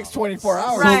time takes 24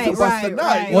 hours Right, to bust the right, nut?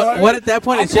 right. You know What, I what mean? at that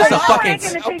point? It's I'm just a pulling fucking. out-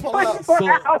 It's I'm going to pulling take out-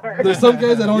 24 hours. There's some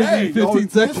guys that only Yeah, need 15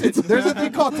 seconds. There's a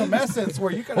thing called tumescence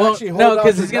where you can Well, actually hold no, on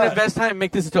because to he's gonna nut. best time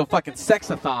make this into a fucking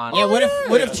sexathon. Yeah,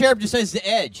 what if Cherub decides to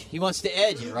edge? He wants to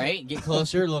edge it, right? Get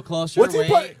closer, a little closer. What's he wait.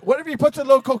 put, what if he puts a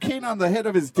little cocaine on the head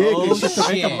of his dick Oh, and shit to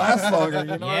make him shit. last longer?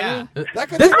 You know Yeah. what I mean? That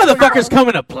could This take motherfucker's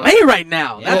coming to play right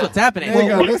now. Yeah. That's what's happening. There you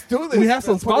go. Let's do this. We have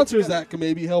some Let's put it sponsors together. that can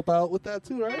maybe help out with that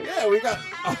too, right? Yeah, we got.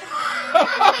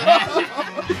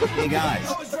 Hey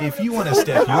guys, if you want to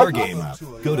step your game up,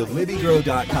 go to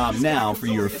LibbyGrow.com now for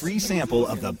your free sample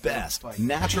of the best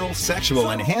natural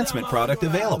sexual enhancement product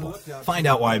available. Find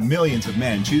out why millions of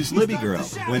men choose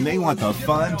LibbyGrow when they want the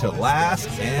fun to last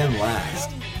and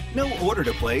last. No order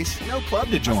to place, no club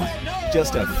to join,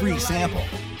 just a free sample.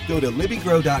 Go to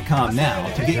LibbyGrow.com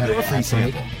now to get your free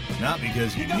sample. Not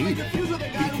because you need it,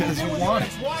 because you want it.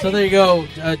 So there you go.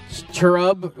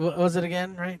 Cherub, what was it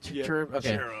again, right? Cherub.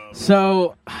 Okay.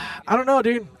 So I don't know,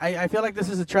 dude. I feel like this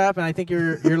is a trap, and I think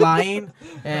you're lying.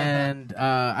 And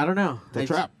I don't know. It's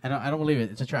a trap. I don't believe it.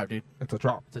 It's a trap, dude. It's a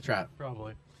trap. It's a trap.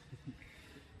 Probably.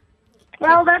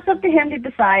 Well, that's up to him to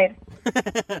decide.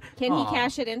 Can Aw. he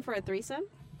cash it in for a threesome?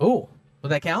 Oh, will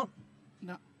that count?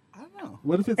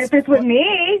 What if it's If it's with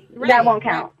me, that won't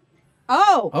count.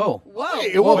 Oh. Oh. Whoa.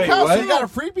 It won't Wait, count. So what? you got a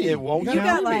freebie. It won't You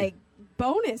got like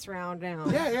bonus round now.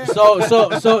 Yeah.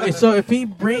 So if he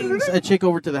brings a chick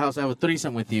over to the house to have a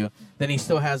threesome with you, then he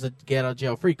still has a get out of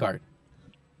jail free card.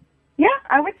 Yeah,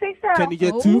 I would say so. Can you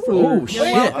get two for Oh the shit!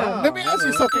 Let me ask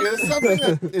you something. Is this something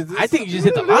that, is this I think you just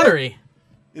hit the lottery.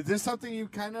 Is this something you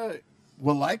kind of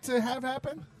would like to have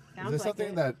happen? Sounds Is this like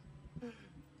something it.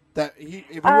 that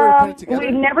if we were to put it together?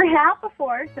 We've never had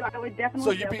before, so I would definitely.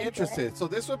 So you'd open be to it. interested. So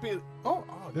this would be. Oh,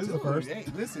 This is dude, the first. Hey,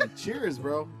 listen, cheers,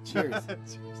 bro. Cheers.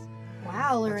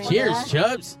 Wow, Lorena. Cheers,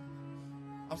 Chubbs.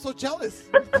 I'm so jealous.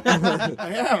 I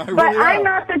am. I But really I'm am.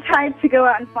 not the type to go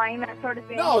out and find that sort of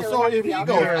thing. No, it so would have if to be you on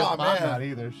go, the- Yeah, oh I'm man, not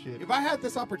either. Shit. if I had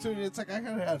this opportunity, it's like I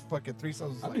gotta have fucking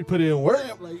threesomes. I'd be putting in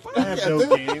work. Like, fuck I have yeah,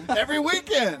 no dude. game. Every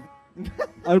weekend.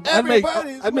 I'd make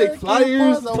Everybody's I'd make working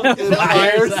flyers. for the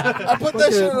flyers. I put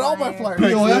that shit in all my flyers.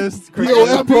 POF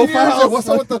POF profiles. What's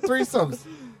up with the threesomes?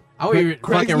 I would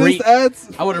fucking Craigslist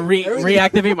ads. I would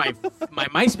reactivate my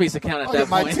MySpace account at Oh, that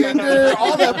my point. Tinder,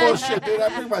 all that bullshit, dude. I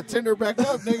bring my Tinder back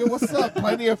up, nigga. What's up?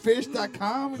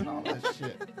 Plentyoffish.com and all that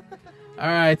shit. All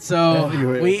right, so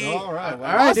Anyway. we All right. all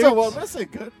right, Also, dude. well, listen,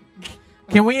 good.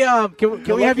 Can we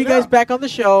we have you guys out. back on the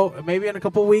show maybe in a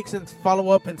couple weeks and follow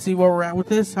up and see where we're at with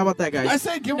this? How about that, guys? I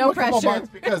say give No him a couple pressure. months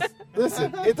because,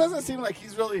 listen, it doesn't seem like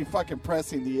he's really fucking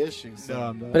pressing the issue.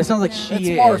 So. But it sounds like she It's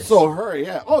is. more so her,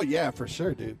 yeah. Oh, yeah, for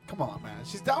sure, dude. Come on, man.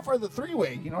 She's down for the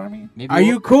three-way, you know what I mean? Maybe Are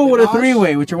you cool with a Menage?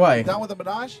 three-way with your wife? Down with a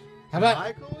menage? How about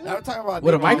I'm talking about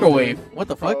With a Menage. microwave? What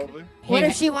the fuck? What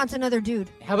if she wants another dude?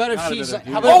 how about if Not she's another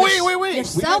how dude. about Oh, if wait. You We didn't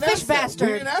selfish ask that. bastard.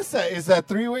 We didn't ask that. Is that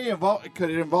three-way involved?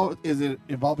 Could it involve? Is it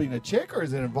involving a chick or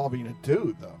is it involving a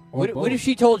dude though? What if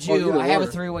she told Or you, either I have a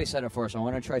or. three-way setup for us, I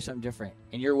want to try something different,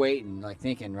 and you're waiting, like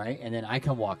thinking, right? And then I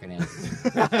come walking in.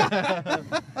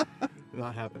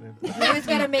 Not happening. You always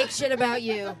gotta make shit about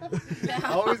you.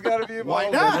 Always got to be Why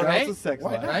involved. not, Everyone right? else's sex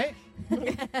Why life.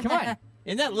 Right? Come on.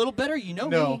 Isn't that a little better? You know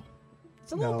No. me.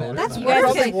 It's a little No, better. That's it's worse.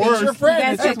 not. It's It's your friend. You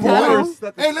guys It's could just cuddle.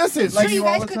 worse. Hey, listen. Sure, Like you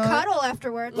guys all could the time? cuddle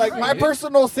afterwards. Like my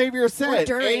personal savior said,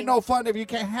 during. ain't no fun if you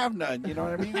can't have none. You know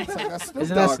what I mean? It's like that's Snoop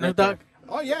Isn't that Dogg Snoop right there. Dogg?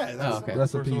 Oh yeah, that's, Oh, okay.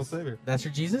 Rest in Personal peace. savior. That's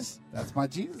your Jesus? that's my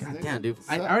Jesus. God nigga. damn, dude.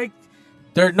 I So- already.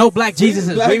 There are no black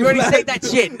Jesuses. Black- We already black- said that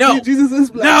shit. No. Jesus is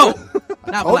black. No.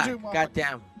 Not told black. you, mama. God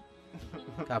damn.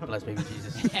 God bless baby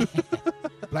Jesus.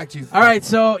 Black Jesus. All right,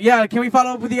 so yeah, can we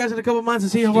follow up with you guys in a couple months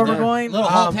and see where we're going? Little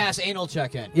hall pass anal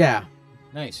check-in. Yeah.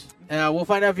 Nice. We'll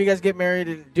find out if you guys get married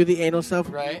and do the anal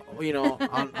stuff, Right. You know,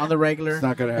 on the regular. It's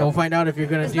not gonna And we'll happen. find out if you're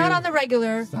gonna It's do. not on the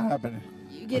regular. It's not happening.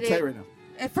 You I'll get tell you it. right now.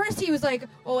 At first, he was like,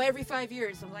 "Oh, every 5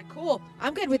 years." I'm like, "Cool,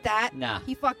 I'm good with that." Nah.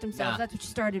 He fucked himself. Nah. That's what you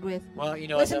started with. Well, you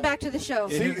know Listen what, back to the show.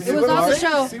 See- It see was what on I'm the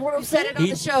saying? show. See what I'm You said it on He-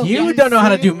 the show. you don't know how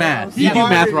to do math. You do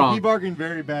math He wrong. bargained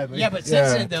very badly. Yeah, but since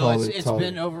Yeah, then, though, totally, it's totally.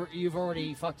 been over. You've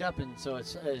already fucked up, and so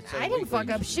it's I didn't fuck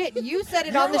up shit. You said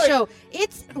it You're on the like- show.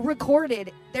 It's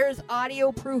recorded. There's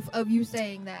audio proof of you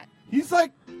saying that. He's like,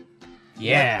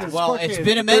 Yeah. Well, it's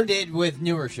been amended with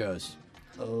newer shows.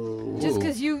 Oh. Just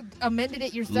because you amended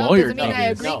it yourself Lawyer doesn't mean I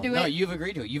agreed to it. No, you've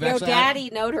agreed to it. You've Yo, actually. Daddy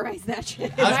notarized that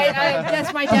shit. I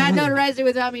guess my dad notarized it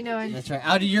without me knowing. That's right.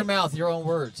 Out of your mouth, your own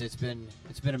words. It's been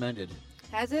amended.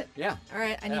 Has it? Yeah. All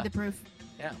right, I need the proof.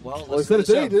 Yeah. Well, Well, you said it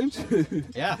today, didn't you?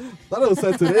 Yeah. Thought it was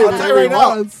said today. I'll tell you right now.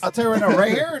 Once. I'll tell you right now.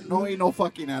 Right here, no ain't no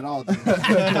fucking at all. Dude. How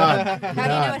do you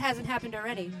know it hasn't happened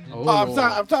already? Oh, I'm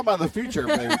talking about the future,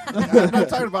 baby. I'm not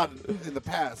talking about in the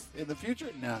past. In the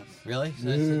future, no. Really? So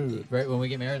that's, right when we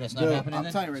get married, that's not happening. I'm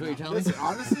then? telling you right That's now. what you're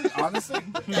telling me? Listen, honestly.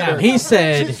 Yeah, he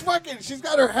said. She's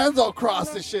got her hands all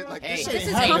crossed and shit. Like, Hey, this shit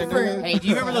hey, happening. hey, do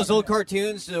you remember those old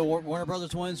cartoons, the Warner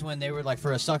Brothers ones, when they were like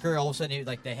for a sucker, all of a sudden,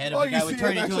 like the head of Oh, the you guy would see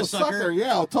turn an into a actual sucker? sucker?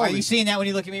 Yeah, totally. Are you seeing that when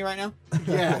you look at me right now?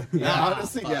 Yeah, Ah,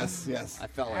 honestly, fuck. yes. I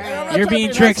felt like And I'm not You're trying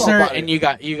being to be an asshole trickster, about and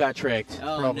it. you got tricked.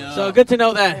 Oh, no. So good to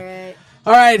know that.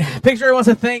 All right, Picture wants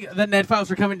to thank the Ned Files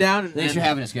for coming down. And, Thanks for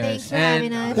having us, guys. Thanks for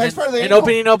having us. Thanks for the and info.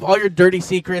 opening up all your dirty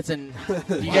secrets, and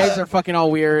you guys are fucking all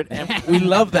weird, and we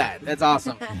love that. That's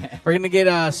awesome. We're gonna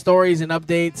get stories and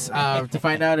updates to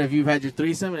find out if you've had your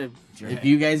threesome and if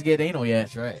you guys get anal yet.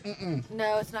 That's right.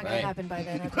 No, it's not going Right. to happen by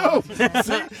then. I No, promise.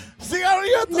 see, I don't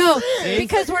even have to No, say it.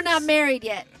 because we're not married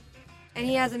yet. And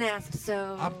he hasn't asked,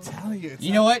 so. I'm telling you. It's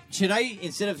You know what? Should I,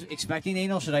 instead of expecting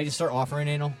anal, should I just start offering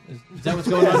anal? Is that what's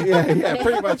going on? yeah,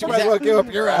 pretty much. You might as well give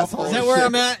up your asshole. Is that where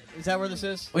I'm at? Is that where this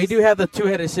is? We do have the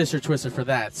two-headed sister twister for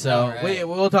that, so All right.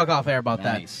 we'll talk off air about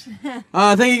Nice.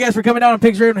 that. Thank you guys for coming down on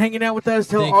Pigs Radio and hanging out with us.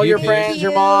 Tell Thank all you, your Pigs. friends, Thank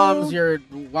your you. moms, your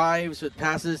wives with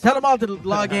passes. Tell them all to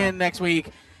log in next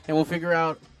week, and we'll figure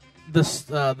out this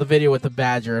the video with the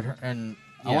badger. And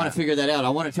I want to figure that out. I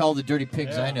want to tell all the dirty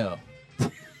pigs I know.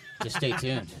 Just stay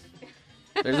tuned.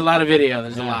 There's a lot of video.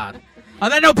 There's a lot.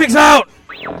 On that note, Pigs out.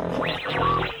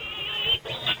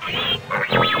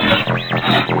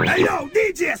 Hey, yo,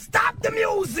 DJ, stop the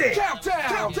music!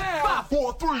 Countdown! 5,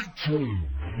 4, 3, 2.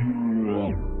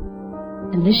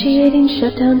 Initiating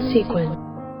shutdown sequence.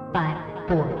 5,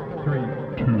 4,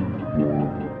 3, 2.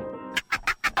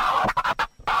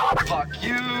 Fuck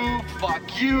you,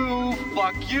 fuck you,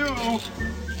 fuck you.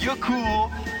 You're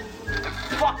cool.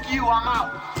 Fuck you, I'm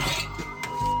out.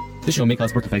 This show may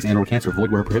cause birth defects and/or cancer.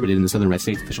 Void where prohibited in the Southern United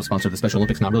States. Official sponsor of the Special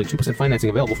Olympics. Not really. 2% financing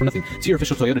available for nothing. See your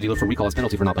official Toyota dealer for recall as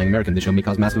penalty for not buying American. This show may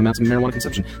cause massive amounts of marijuana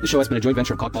consumption. This show has been a joint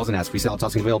venture of cock balls and ass. Free salad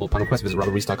tossing available upon request. Visit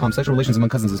robertreese.com. Sexual relations among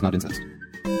cousins is not incest.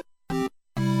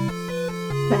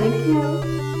 Thank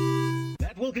you.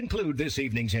 That will conclude this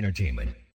evening's entertainment.